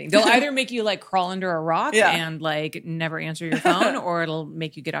motivating. They'll either make you crawl under a rock and never answer your phone, or it'll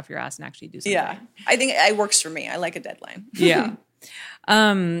make you get off your ass and actually do something. Yeah. I think it works for me. I like a deadline. Yeah.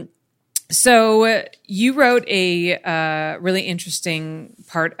 So you wrote a really interesting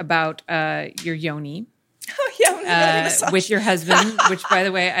part about your yoni. Oh, yeah. With your husband, which, by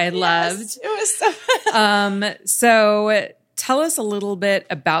the way, I loved. It was so so tell us a little bit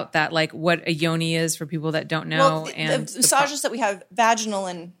about that, what a yoni is for people that don't know. Well, and the massages that we have, vaginal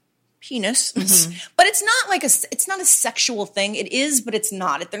and penis, but it's not it's not a sexual thing. It is, but it's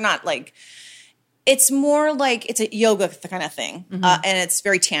not. They're not it's more it's a yoga kind of thing, and it's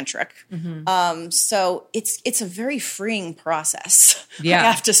very tantric. So it's a very freeing process. I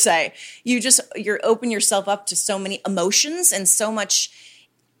have to say, you open yourself up to so many emotions and so much.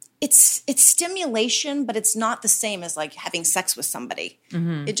 It's stimulation, but it's not the same as having sex with somebody.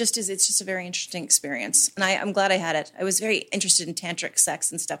 It just is. It's just a very interesting experience, and I'm glad I had it. I was very interested in tantric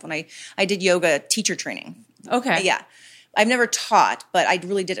sex and stuff when I did yoga teacher training. Okay, yeah. I've never taught, but I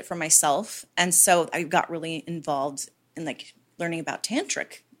really did it for myself. And so I got really involved in learning about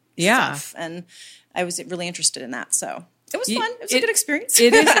tantric stuff. And I was really interested in that. So it was fun. It was a good experience.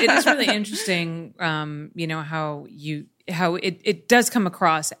 It is really interesting, how it does come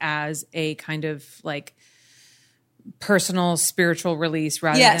across as a kind of personal spiritual release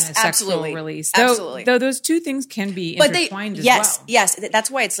rather than a sexual release. Though those two things can be intertwined as well. Yes. That's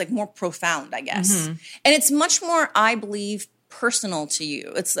why it's more profound, I guess. And it's much more, I believe, personal to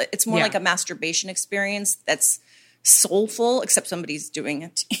you. It's more like a masturbation experience that's soulful, except somebody's doing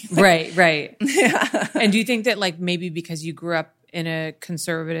it. Right. Yeah. And do you think that maybe because you grew up in a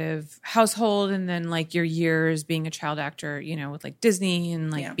conservative household and then your years being a child actor, with Disney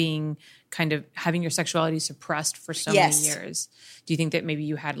and being kind of having your sexuality suppressed for so many years. Do you think that maybe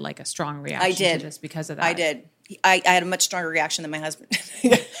you had a strong reaction to this because of that? I did. I had a much stronger reaction than my husband. He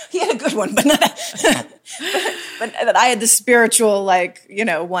had a good one, but not but I had the spiritual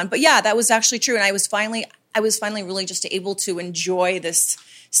one. But yeah, that was actually true. And I was finally really just able to enjoy this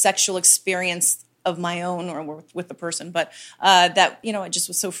sexual experience of my own or with the person. But that, it just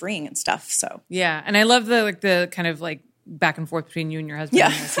was so freeing and stuff. So yeah. And I love the kind of back and forth between you and your husband. Yeah.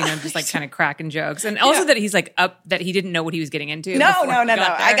 In this, just like kind of cracking jokes. And also that he's like that he didn't know what he was getting into. No. before he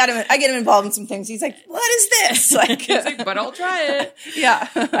got there. I get him involved in some things. He's like, what is this? Like, He's like, but I'll try it. yeah.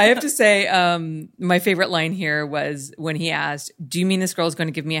 I have to say, my favorite line here was when he asked, do you mean this girl is going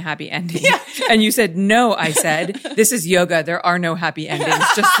to give me a happy ending? Yeah. And you said, no, I said, this is yoga. There are no happy endings,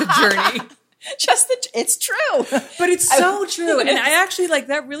 just the journey. It's true. But it's so true. And I actually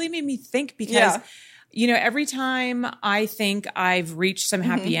that really made me think because, every time I think I've reached some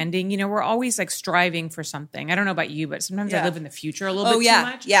happy ending, we're always like striving for something. I don't know about you, but sometimes I live in the future a little bit too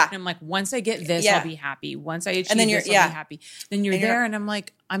much. Yeah. And I'm like, once I get this, I'll be happy. Once I achieve then this, I'll be happy. Then you're there and I'm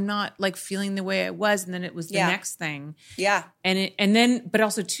like, I'm not like feeling the way I was. And then it was the next thing. Yeah. And then, but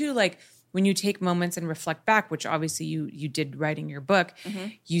also too, like, when you take moments and reflect back, which obviously you did writing your book,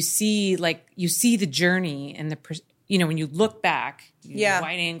 you see the journey and when you look back,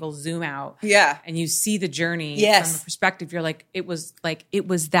 wide angle zoom out, and you see the journey from a perspective, you're like, it was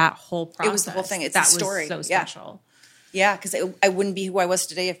that whole process. It was the whole thing. It's a story. Was so special. Yeah, because I wouldn't be who I was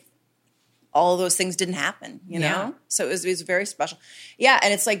today if all of those things didn't happen, you know? So it was very special. Yeah.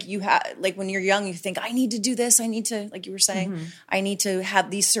 And it's like when you're young, you think, I need to do this. I need to, like you were saying, I need to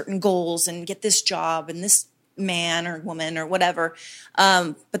have these certain goals and get this job and this man or woman or whatever.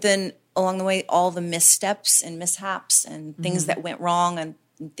 But then along the way, all the missteps and mishaps and things that went wrong and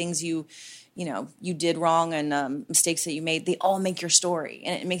things you did wrong and mistakes that you made, they all make your story.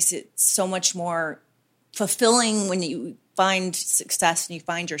 And it makes it so much more fulfilling when you find success and you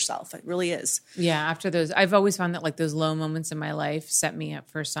find yourself. It really is. Yeah. After those, I've always found that like those low moments in my life set me up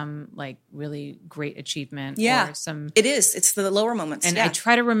for some like really great achievement. Yeah. Or some. It is. It's the lower moments. And I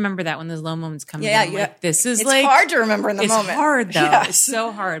try to remember that when those low moments come. Yeah. I'm like, this is it's hard to remember in the moment. It's hard though. Yes. It's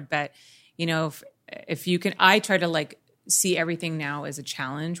so hard. But if you can, I try to like see everything now as a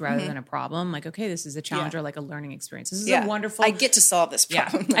challenge rather than a problem. Like, okay, this is a challenge or like a learning experience. This is a wonderful. I get to solve this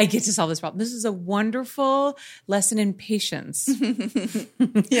problem. I get to solve this problem. This is a wonderful lesson in patience.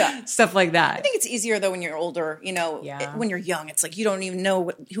 Stuff like that. I think it's easier though when you're older. When you're young, it's like you don't even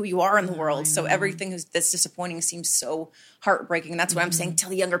know who you are in the world. So everything that's disappointing seems so heartbreaking. And that's what I'm saying.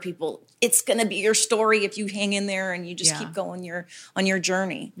 Tell the younger people, it's going to be your story if you hang in there and you just keep going on your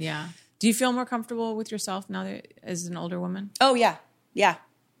journey. Yeah. Do you feel more comfortable with yourself now that as an older woman? Oh, yeah.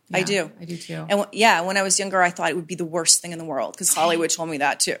 I do. I do too. And when I was younger, I thought it would be the worst thing in the world because Hollywood told me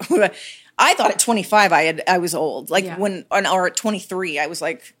that too. I thought at 25 I was old. Like or at 23 I was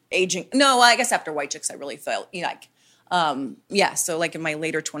like aging. No, I guess after White Chicks I really felt so like in my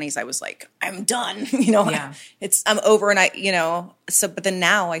later 20s I was like I'm done. I'm over and but then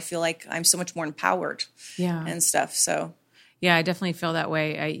now I feel like I'm so much more empowered. And stuff. So. Yeah, I definitely feel that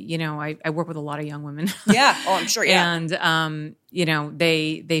way. I work with a lot of young women. Yeah. Oh, I'm sure. Yeah. And,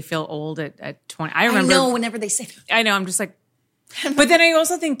 they feel old at 20. I remember. I know whenever they say that. I know. I'm just like, but then I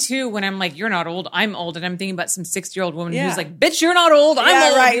also think too, when I'm like, you're not old, I'm old. And I'm thinking about some 60-year-old woman who's like, bitch, you're not old. I'm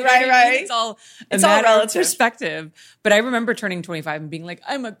old. Right. It's all relative perspective. But I remember turning 25 and being like,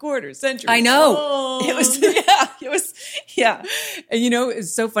 I'm a quarter century. I know. Old. It was. And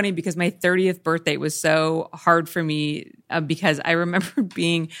it's so funny because my 30th birthday was so hard for me because I remember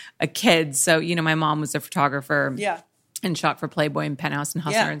being a kid. So, my mom was a photographer. Yeah. And shot for Playboy and Penthouse and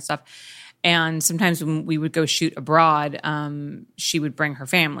Hustler and stuff. And sometimes when we would go shoot abroad, she would bring her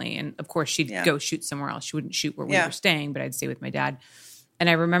family. And of course, she'd go shoot somewhere else. She wouldn't shoot where we were staying, but I'd stay with my dad. And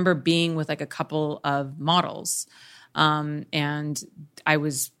I remember being with like a couple of models. And I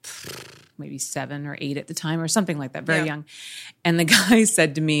was maybe 7 or 8 at the time or something like that, very young. And the guy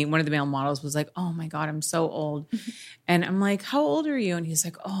said to me, one of the male models was like, oh my God, I'm so old. And I'm like, how old are you? And he's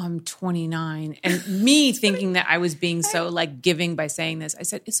like, oh, I'm 29. And me thinking that I was being so like giving by saying this, I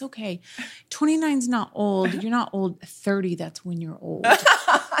said, it's okay. 29's not old. You're not old. 30, that's when you're old.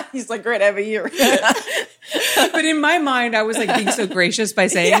 He's like, great, I have a year. But in my mind, I was like being so gracious by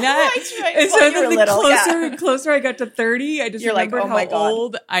saying that. Right. And so then the closer I got to 30, I just remembered how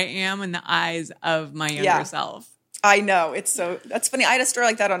old I am in the eyes of my younger self. I know. That's funny. I had a story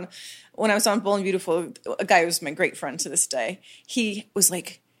like that when I was on Bold and Beautiful. A guy who was my great friend to this day. He was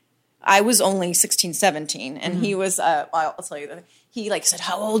like, I was only 16, 17. And he was, I'll tell you that. He like said,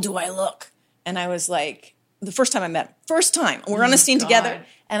 how old do I look? And I was like, the first time I met him, we're on a scene together.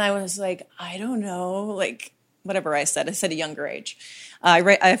 And I was like, I don't know, like whatever I said a younger age. I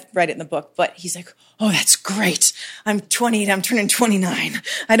write it in the book, but he's like, oh, that's great. I'm 28. I'm turning 29.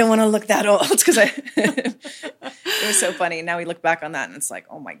 I don't want to look that old because it was so funny. Now we look back on that and it's like,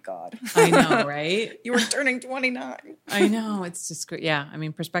 oh my God. I know, right? You were turning 29. I know. It's just great. Yeah. I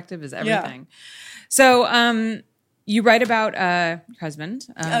mean, perspective is everything. Yeah. So, You write about your husband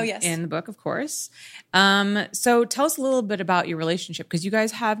yes. in the book, of course. So tell us a little bit about your relationship, because you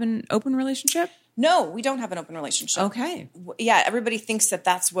guys have an open relationship? No, we don't have an open relationship. Okay. Yeah, everybody thinks that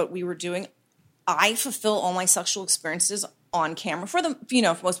that's what we were doing. I fulfill all my sexual experiences on camera for the,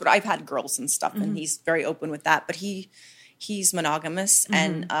 for most, but I've had girls and stuff, and he's very open with that. But he's monogamous,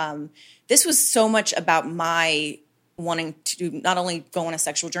 and this was so much about my wanting to not only go on a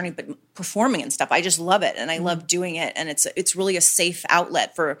sexual journey, but performing and stuff. I just love it, and I love doing it, and it's really a safe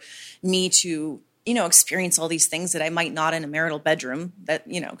outlet for me to experience all these things that I might not in a marital bedroom. That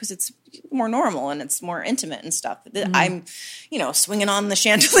because it's more normal and it's more intimate and stuff. I'm swinging on the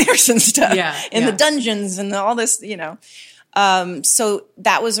chandeliers and stuff, in the dungeons and all this, So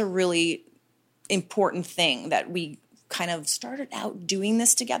that was a really important thing that we kind of started out doing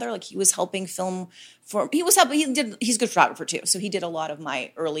this together. Like he was helping film he's a good photographer too. So he did a lot of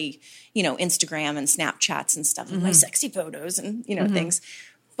my early, Instagram and Snapchats and stuff with my sexy photos and, things.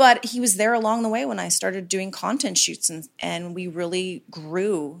 But he was there along the way when I started doing content shoots and we really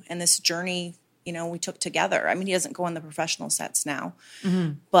grew in this journey, we took together. I mean, he doesn't go on the professional sets now,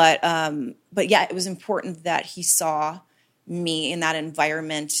 but yeah, it was important that he saw me in that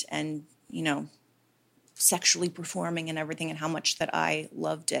environment and, sexually performing and everything and how much that I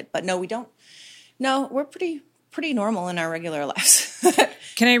loved it. But no, we don't. No, we're pretty normal in our regular lives.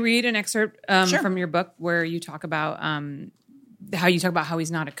 Can I read an excerpt Sure. from your book where you talk about how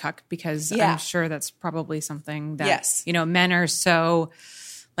he's not a cuck? Because I'm sure that's probably something that, men are so,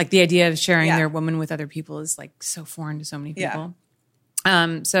 like the idea of sharing their woman with other people is like so foreign to so many people.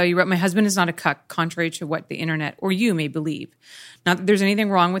 So you wrote, "My husband is not a cuck, contrary to what the internet or you may believe. Not that there's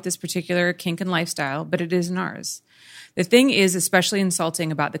anything wrong with this particular kink and lifestyle, but it isn't ours. The thing is especially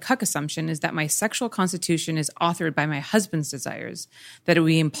insulting about the cuck assumption is that my sexual constitution is authored by my husband's desires, that it would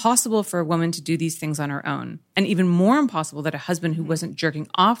be impossible for a woman to do these things on her own, and even more impossible that a husband who wasn't jerking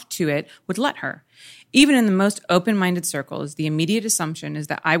off to it would let her. Even in the most open-minded circles, the immediate assumption is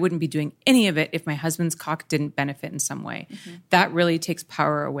that I wouldn't be doing any of it if my husband's cock didn't benefit in some way. That really takes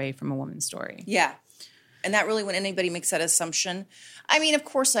power away from a woman's story." Yeah. And that really, when anybody makes that assumption, I mean, of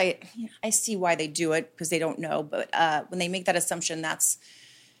course, I see why they do it because they don't know. But when they make that assumption, that's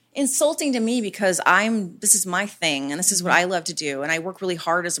insulting to me because this is my thing and this is what I love to do. And I work really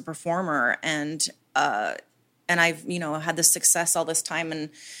hard as a performer and I've, had this success all this time. And,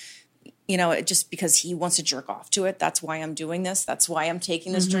 just because he wants to jerk off to it, that's why I'm doing this. That's why I'm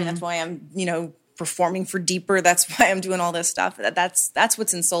taking this journey. That's why I'm, performing for Deeper. That's why I'm doing all this stuff. That's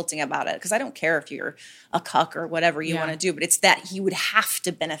what's insulting about it. Because I don't care if you're a cuck or whatever you want to do, but it's that he would have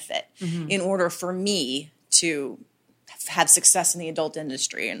to benefit in order for me to have success in the adult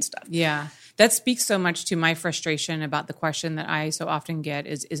industry and stuff. Yeah. That speaks so much to my frustration about the question that I so often get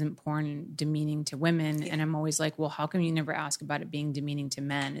is, isn't porn demeaning to women? And I'm always like, well, how come you never ask about it being demeaning to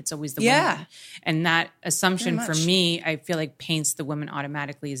men? It's always the women. And that assumption for me, I feel like paints the women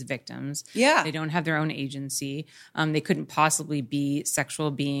automatically as victims. Yeah. They don't have their own agency. They couldn't possibly be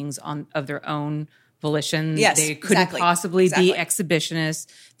sexual beings of their own volition. Yes, they couldn't possibly be exhibitionists.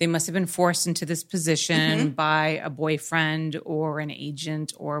 They must have been forced into this position by a boyfriend or an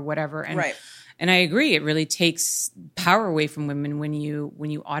agent or whatever. And I agree. It really takes power away from women when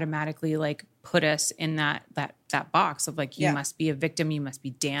you automatically like put us in that box of like, you must be a victim, you must be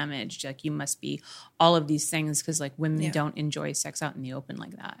damaged, like you must be all of these things because like women don't enjoy sex out in the open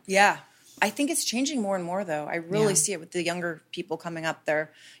like that. Yeah. I think it's changing more and more, though. I really see it with the younger people coming up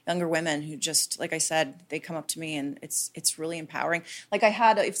there, younger women who just, like I said, they come up to me and it's really empowering. Like I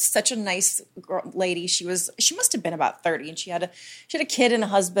had such a nice lady. She must have been about 30, and she had a kid and a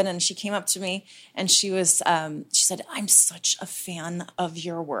husband, and she came up to me and she said, "I'm such a fan of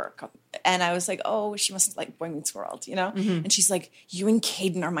your work." And I was like, oh, she must like Boy Meets World, And she's like, "You and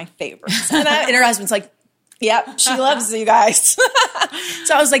Caden are my favorites." And her husband's like, "Yep, she loves you guys."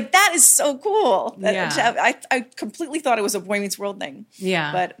 So I was like, that is so cool. I completely thought it was a Boy Meets World thing.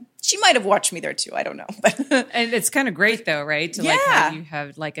 Yeah. But she might have watched me there too. I don't know. And it's kind of great though, right? To like how you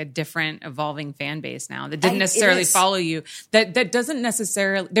have like a different evolving fan base now that didn't necessarily follow you. That doesn't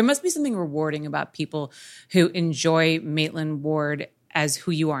necessarily, there must be something rewarding about people who enjoy Maitland Ward as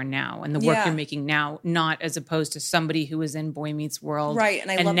who you are now and the work you're making now, not as opposed to somebody who was in Boy Meets World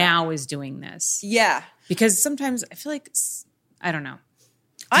and now is doing this. Yeah. Because sometimes I feel like, I don't know.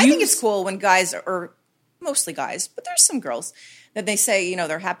 I think it's cool when guys, or mostly guys, but there's some girls, that they say,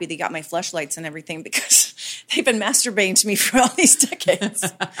 they're happy they got my fleshlights and everything because they've been masturbating to me for all these decades.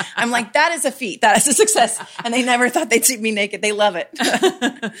 I'm like, that is a feat. That is a success. And they never thought they'd see me naked. They love it.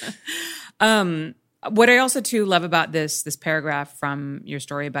 What I also too love about this paragraph from your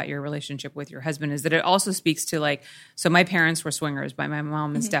story about your relationship with your husband is that it also speaks to like, so my parents were swingers, but my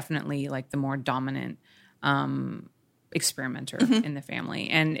mom is definitely like the more dominant experimenter in the family.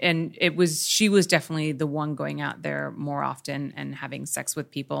 And she was definitely the one going out there more often and having sex with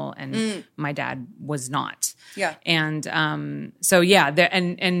people. And my dad was not. Yeah. And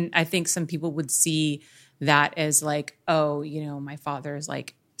and I think some people would see that as like, oh, my father is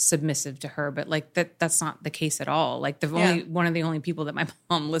like submissive to her, but like that's not the case at all. Like one of the only people that my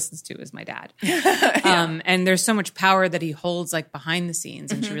mom listens to is my dad. And there's so much power that he holds like behind the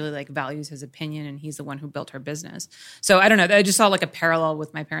scenes, and she really like values his opinion, and he's the one who built her business. So I don't know, I just saw like a parallel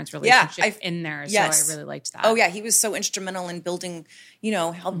with my parents' relationship in there. Yes. So I really liked that. Oh yeah, he was so instrumental in building,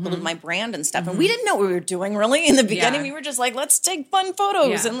 helped build my brand and stuff. And we didn't know what we were doing really in the beginning. We were just like, let's take fun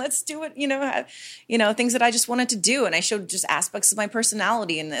photos and let's do it, things that I just wanted to do. And I showed just aspects of my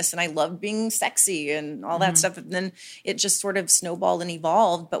personality in this, and I loved being sexy and all that stuff. And then it just sort of snowballed and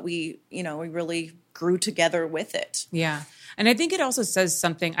evolved, but we really grew together with it. Yeah. And I think it also says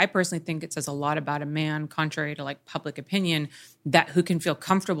something, I personally think it says a lot about a man, contrary to like public opinion, that who can feel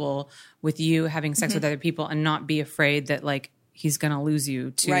comfortable with you having sex with other people and not be afraid that like he's going to lose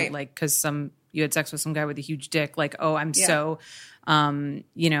you to like, cause you had sex with some guy with a huge dick. Like, oh, I'm so,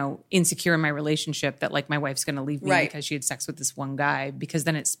 insecure in my relationship that like my wife's going to leave me because she had sex with this one guy, because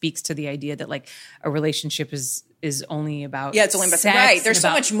then it speaks to the idea that like a relationship is only about it's only about sex, right. There's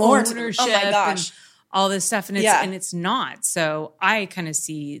so much more ownership. Oh my gosh. All this stuff, and it's not. So I kind of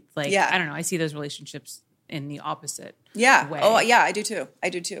see like I don't know. I see those relationships in the opposite way. Oh yeah, I do too.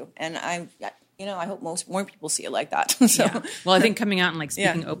 And I hope more people see it like that. So. Yeah. Well, I think coming out and like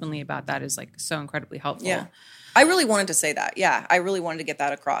speaking openly about that is like so incredibly helpful. Yeah, I really wanted to say that. Yeah, I really wanted to get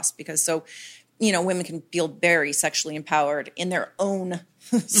that across, because women can feel very sexually empowered in their own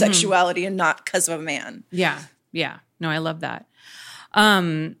sexuality and not because of a man. Yeah. Yeah. No, I love that.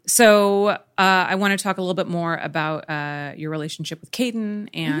 So I want to talk a little bit more about your relationship with Caden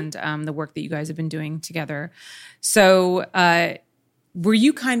and the work that you guys have been doing together. So were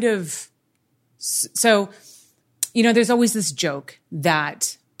you kind of there's always this joke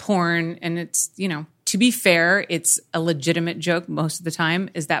that porn, and it's, to be fair, it's a legitimate joke most of the time,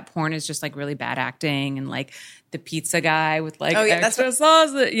 is that porn is just like really bad acting, and like the pizza guy with like extra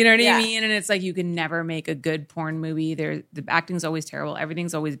sauce, you know what I mean? And it's like you can never make a good porn movie. The acting's always terrible.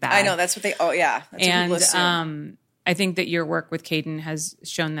 Everything's always bad. I know, that's what they. Oh yeah, that's and I think that your work with Caden has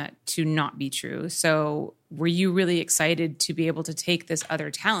shown that to not be true. So were you really excited to be able to take this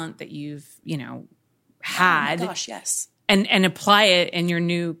other talent that you've had? Oh my gosh, yes. And apply it in your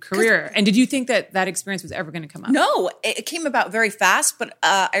new career. And did you think that experience was ever going to come up? No, it came about very fast. But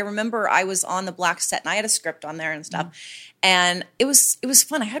I remember I was on the black set and I had a script on there and stuff. And it was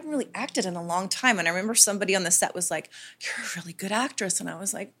fun. I hadn't really acted in a long time. And I remember somebody on the set was like, "You're a really good actress." And I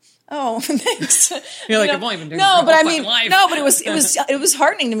was like, "Oh, thanks." You're like, "I've only been doing this my whole life." No, but it was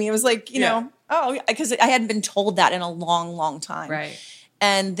heartening to me. It was like, because I hadn't been told that in a long, long time. Right.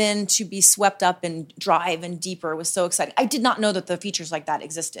 And then to be swept up and Drive and Deeper was so exciting. I did not know that the features like that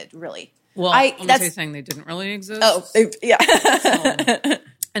existed, really. Well, unless you're saying they didn't really exist. Oh, yeah.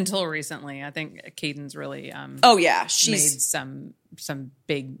 Until recently, I think Caden's really she's made some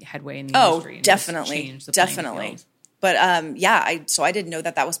big headway in the industry. Oh, definitely. But so I didn't know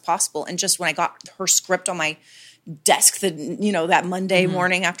that was possible. And just when I got her script on my desk that Monday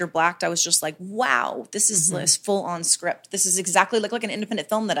morning after Blacked, I was just like, wow, this is this full on script. This is exactly like an independent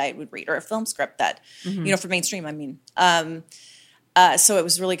film that I would read, or a film script that, for mainstream, I mean. So it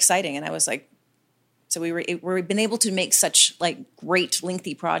was really exciting. And I was like, so we've been able to make such like great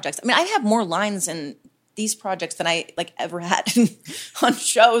lengthy projects. I mean, I have more lines in these projects than I like ever had on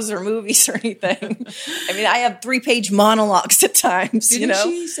shows or movies or anything. I mean, I have 3-page monologues at times. Didn't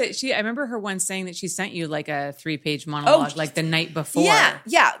she say, I remember her once saying that she sent you like a 3-page monologue like the night before.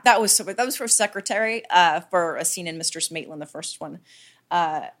 Yeah, that was for Secretary, for a scene in Mistress Maitland, the first one.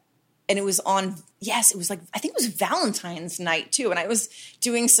 And it was on, it was like, I think it was Valentine's night too. And I was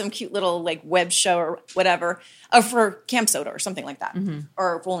doing some cute little like web show or whatever for Camp Soda or something like that,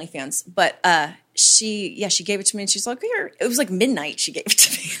 or for OnlyFans. But she gave it to me and she's like, here. It was like midnight she gave it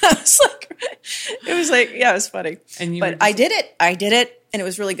to me. It was funny. But I did it. And it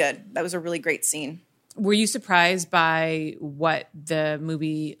was really good. That was a really great scene. Were you surprised by what the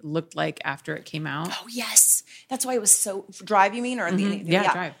movie looked like after it came out? Oh, yes. That's why it was so, Drive, you mean? Or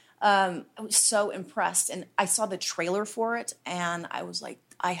Drive. I was so impressed, and I saw the trailer for it, and I was like,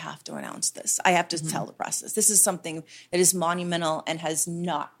 I have to announce this. I have to tell the press this. This is something that is monumental and has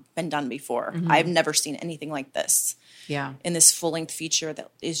not been done before. I've never seen anything like this. Yeah. In this full-length feature that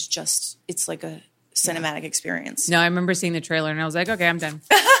is just, it's like cinematic experience. No, I remember seeing the trailer and I was like, okay, I'm done.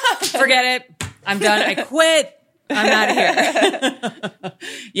 Forget it. I'm done. I quit. I'm out of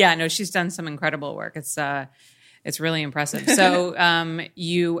here. Yeah, no, she's done some incredible work. It's really impressive. So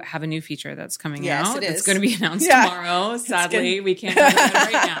you have a new feature that's coming out. It is. It's going to be announced tomorrow. Sadly, we can't talk about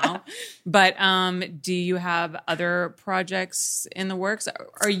it right now. But do you have other projects in the works?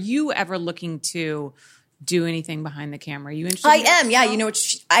 Are you ever looking to do anything behind the camera? Are you interested? I am. Yeah. You know,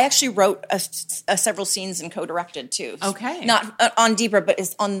 I actually wrote several scenes and co-directed too. Okay. Not on Deeper, but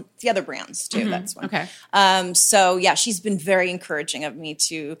it's on the other brands too. That's one. Okay. So yeah, she's been very encouraging of me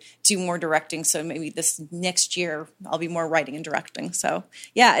to do more directing. So maybe this next year I'll be more writing and directing. So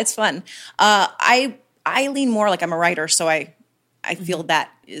yeah, it's fun. I lean more like I'm a writer, so I feel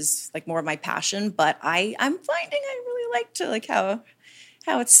that is like more of my passion. But I'm finding I really like to like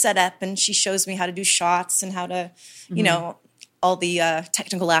how it's set up, and she shows me how to do shots and how to, you know, all the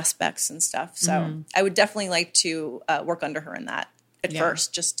technical aspects and stuff. So I would definitely like to work under her in that at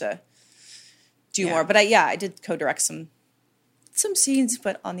first, just to do more. But I did co-direct some scenes,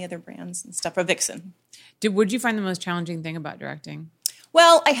 but on the other brands and stuff for Vixen. Would you find the most challenging thing about directing?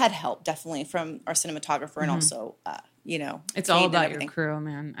 Well, I had help definitely from our cinematographer and also, you know, it's all about your crew,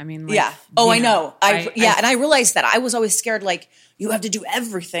 man. I mean, like, yeah. Oh, I know. And I realized that I was always scared, like, you have to do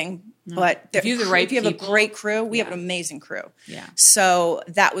everything. But if you have a great crew, we have an amazing crew. Yeah. So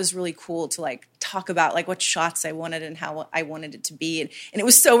that was really cool to like talk about like what shots I wanted and how I wanted it to be. And it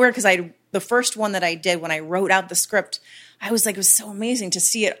was so weird because the first one that I did when I wrote out the script, I was like, it was so amazing to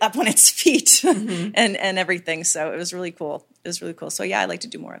see it up on its feet and everything. So it was really cool. So yeah, I'd like to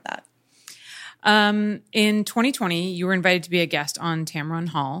do more of that. In 2020, you were invited to be a guest on Tamron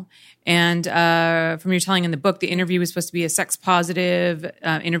Hall. And from your telling in the book, the interview was supposed to be a sex-positive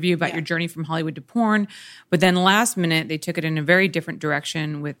interview about your journey from Hollywood to porn. But then last minute, they took it in a very different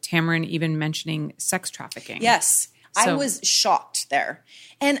direction with Tamron even mentioning sex trafficking. Yes. I was shocked there.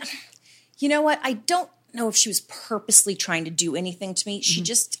 And you know what? I don't know if she was purposely trying to do anything to me. She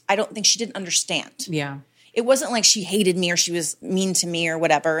just, I don't think she didn't understand. Yeah. It wasn't like she hated me or she was mean to me or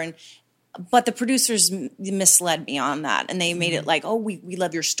whatever. But the producers misled me on that, and they made it like, oh, we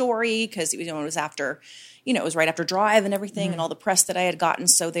love your story because it was after, you know, it was right after Drive and everything and all the press that I had gotten.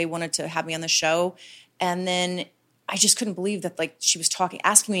 So they wanted to have me on the show. And then I just couldn't believe that like she was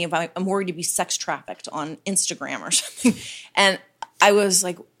asking me if I'm worried to be sex trafficked on Instagram or something. And I was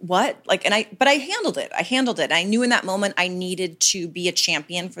like, what? Like, but I handled it. I knew in that moment I needed to be a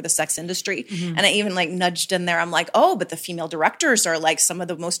champion for the sex industry. And I even like nudged in there. I'm like, oh, but the female directors are like some of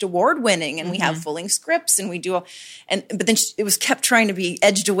the most award winning and we have full-length scripts and we do, but then it was kept trying to be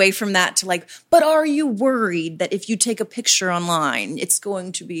edged away from that to like, but are you worried that if you take a picture online, it's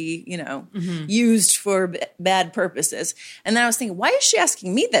going to be, you know, used for bad purposes? And then I was thinking, why is she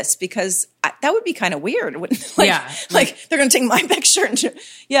asking me this? Because that would be kind of weird. Like they're going to take my picture.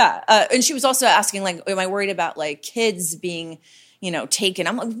 And she was also asking, like, am I worried about like kids being, you know, taken?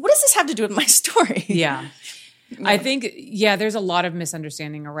 I'm like, what does this have to do with my story? Yeah. I think, there's a lot of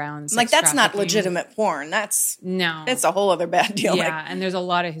misunderstanding around sex like, that's trafficking. not legitimate porn. It's a whole other bad deal. Yeah. Like, and there's a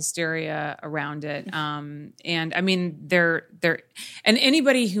lot of hysteria around it. And I mean, and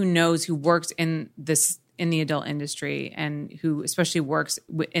anybody who knows, who works in the adult industry and who especially works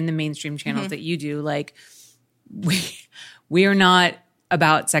in the mainstream channels that you do, like we are not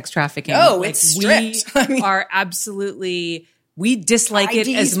about sex trafficking. Oh, like, it's strict. We are absolutely, we dislike it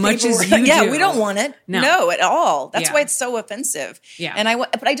as much as you do. Yeah, we don't want it. No, at all. That's why it's so offensive. Yeah.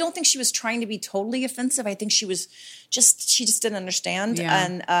 But I don't think she was trying to be totally offensive. I think she just didn't understand. Yeah.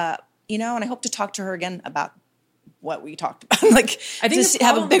 And, you know, and I hope to talk to her again about what we talked about. Like, I think just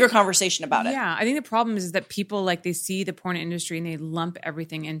have a bigger conversation about it. Yeah. I think the problem is that people, like, they see the porn industry and they lump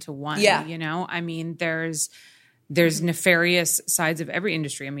everything into one. Yeah. You know, I mean, there's nefarious sides of every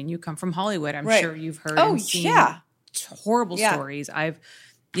industry. I mean, you come from Hollywood. I'm sure you've heard and seen horrible stories. I've,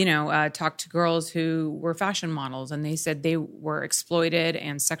 talked to girls who were fashion models and they said they were exploited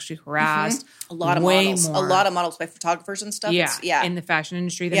and sexually harassed. A lot of models by photographers and stuff. In the fashion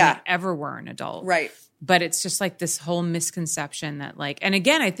industry than they ever were an adult. Right. But it's just like this whole misconception that like, and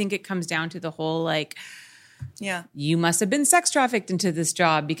again, I think it comes down to the whole like, you must have been sex trafficked into this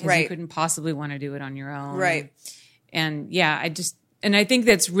job because you couldn't possibly want to do it on your own. Right. And I think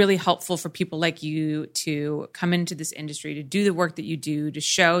that's really helpful for people like you to come into this industry, to do the work that you do, to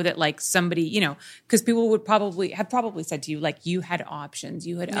show that like somebody, you know, because people would probably said to you, like, you had options,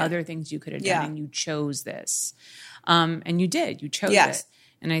 you had other things you could have done and you chose this. And you did, you chose it.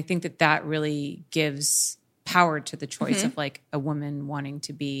 And I think that really gives power to the choice of like a woman wanting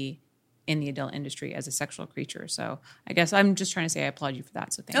to be in the adult industry as a sexual creature. So I guess I'm just trying to say I applaud you for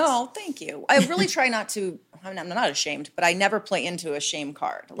that. So thanks. Oh, thank you. I really try not to, I'm not ashamed, but I never play into a shame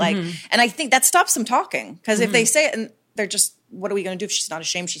card. Like, and I think that stops them talking, because if they say it and they're just, what are we going to do if she's not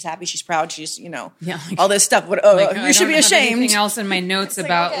ashamed? She's happy. She's proud. She's, all this stuff. What? You should be ashamed. Anything else in my notes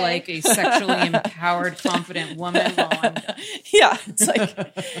about like a sexually empowered, confident woman? While I'm done. Yeah. It's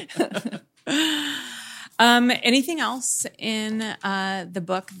like, anything else in the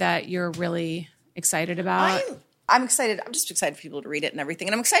book that you're really excited about? I'm excited. I'm just excited for people to read it and everything.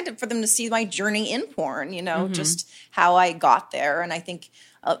 And I'm excited for them to see my journey in porn, just how I got there. And I think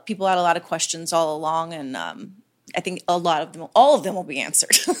people had a lot of questions all along. And I think all of them will be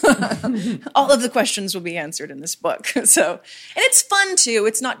answered. All of the questions will be answered in this book. So, and it's fun too.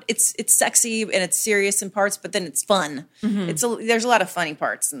 It's sexy and it's serious in parts, but then it's fun. There's a lot of funny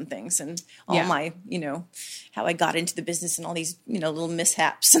parts and things, and all my, how I got into the business and all these, little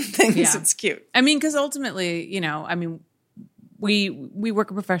mishaps and things. Yeah. It's cute. I mean, because ultimately, we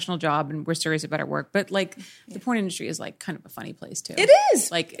work a professional job and we're serious about our work, but like the porn industry is like kind of a funny place too. It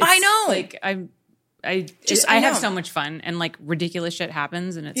is. Like, I know. Like I have so much fun, and like ridiculous shit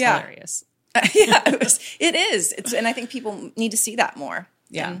happens, and it's hilarious. Yeah, it is. And I think people need to see that more.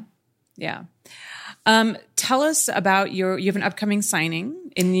 Yeah. Tell us about you have an upcoming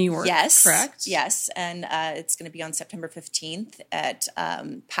signing in New York. Yes. Correct? Yes. And it's going to be on September 15th at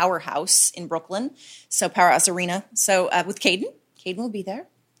Powerhouse in Brooklyn. So Powerhouse Arena. So with Caden. Caden will be there.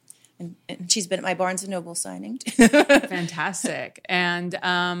 And she's been at my Barnes & Noble signing. Fantastic. And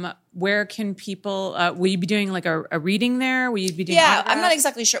where can people, will you be doing like a reading there? Will you be doing autographs? I'm not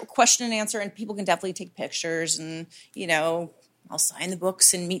exactly sure. Question and answer, and people can definitely take pictures, and, I'll sign the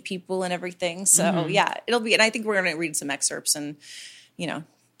books and meet people and everything. So it'll be, and I think we're going to read some excerpts, and,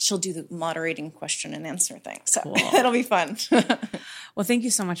 she'll do the moderating question and answer thing. So cool. It'll be fun. Well, thank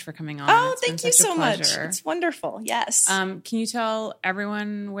you so much for coming on. Oh, thank you so much. It's wonderful. Yes. Can you tell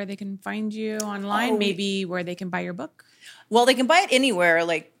everyone where they can find you online? Maybe where they can buy your book? Well, they can buy it anywhere,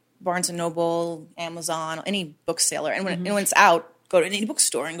 like Barnes & Noble, Amazon, any bookseller. And when it's out, go to any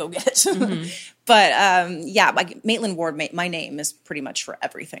bookstore and go get it. But like Maitland Ward, my name is pretty much for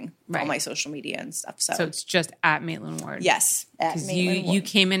everything, all my social media and stuff. So it's just at Maitland Ward. Yes, at Maitland Ward. You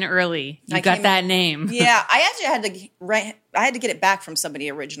came in early. You got that name. Yeah, I actually had to get it back from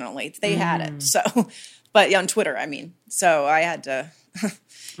somebody originally. They had it, so but on Twitter, I mean, so I had to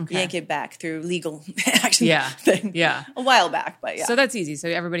yank it back through legal action. Thing a while back, but So that's easy. So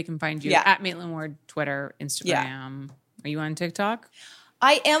everybody can find you at Maitland Ward, Twitter, Instagram. Yeah. Are you on TikTok?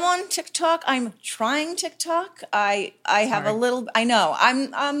 I am on TikTok. I'm trying TikTok. I have a little. I know.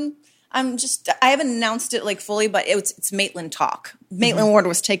 I'm just. I haven't announced it like fully, but it's Maitland Talk. Maitland Ward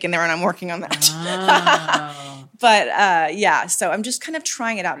was taken there, and I'm working on that. Oh. But so I'm just kind of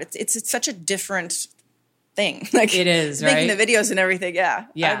trying it out. It's such a different thing. Like it is, right? Making the videos and everything. Yeah.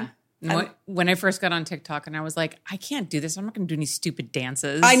 When I first got on TikTok and I was like, I can't do this. I'm not going to do any stupid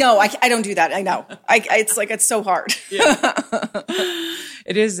dances. I know. I don't do that. I know. It's like, it's so hard. Yeah.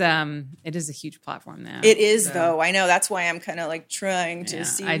 It is a huge platform now. It is though. I know. That's why I'm kind of like trying to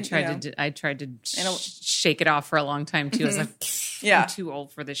see. I tried to shake it off for a long time too. I was like, I'm too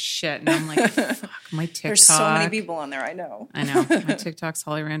old for this shit. And I'm like, fuck, my TikTok. There's so many people on there. I know. My TikTok's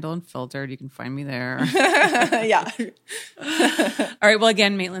Holly Randall Unfiltered. You can find me there. Yeah. All right. Well,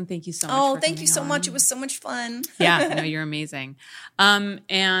 again, Maitland, thank you so much. Oh, thank you so much. It was so much fun. Yeah, no, you're amazing.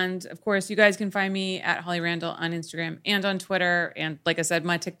 And of course, you guys can find me at Holly Randall on Instagram and on Twitter. And like I said,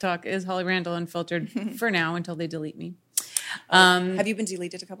 my TikTok is Holly Randall Unfiltered for now until they delete me. Have you been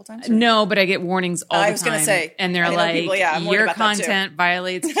deleted a couple times? Or? No, but I get warnings all the time. I was going to say. And they're like, your content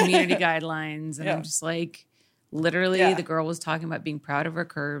violates community guidelines. And I'm just like, literally, the girl was talking about being proud of her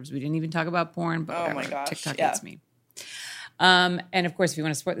curves. We didn't even talk about porn, but whatever. My gosh. TikTok hates me. And of course, if you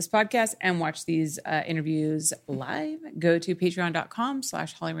want to support this podcast and watch these interviews live, go to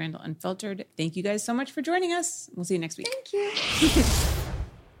patreon.com/Holly Randall Unfiltered. Thank you guys so much for joining us. We'll see you next week. Thank you.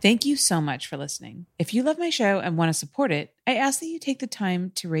 Thank you so much for listening. If you love my show and want to support it, I ask that you take the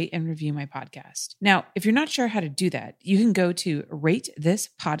time to rate and review my podcast. Now, if you're not sure how to do that, you can go to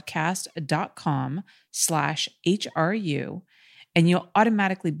ratethispodcast.com/HRU, and you'll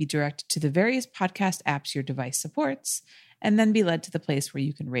automatically be directed to the various podcast apps your device supports, and then be led to the place where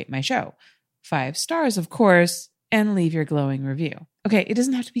you can rate my show. 5 stars, of course, and leave your glowing review. Okay, it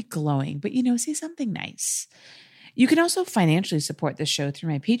doesn't have to be glowing, but say something nice. You can also financially support this show through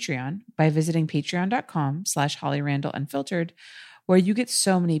my Patreon by visiting patreon.com/Holly Randall Unfiltered, where you get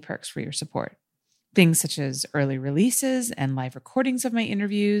so many perks for your support. Things such as early releases and live recordings of my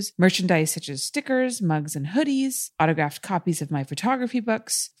interviews, merchandise such as stickers, mugs, and hoodies, autographed copies of my photography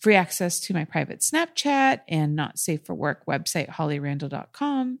books, free access to my private Snapchat and Not Safe for Work website,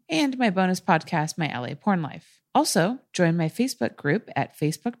 hollyrandall.com, and my bonus podcast, My LA Porn Life. Also, join my Facebook group at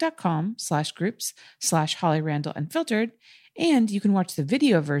facebook.com/groups/Holly Randall Unfiltered, and you can watch the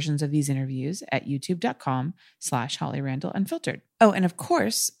video versions of these interviews at youtube.com/Holly Randall Unfiltered. Oh, and of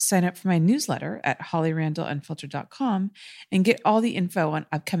course, sign up for my newsletter at hollyrandallunfiltered.com and get all the info on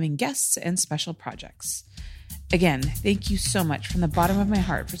upcoming guests and special projects. Again, thank you so much from the bottom of my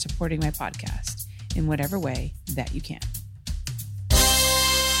heart for supporting my podcast in whatever way that you can.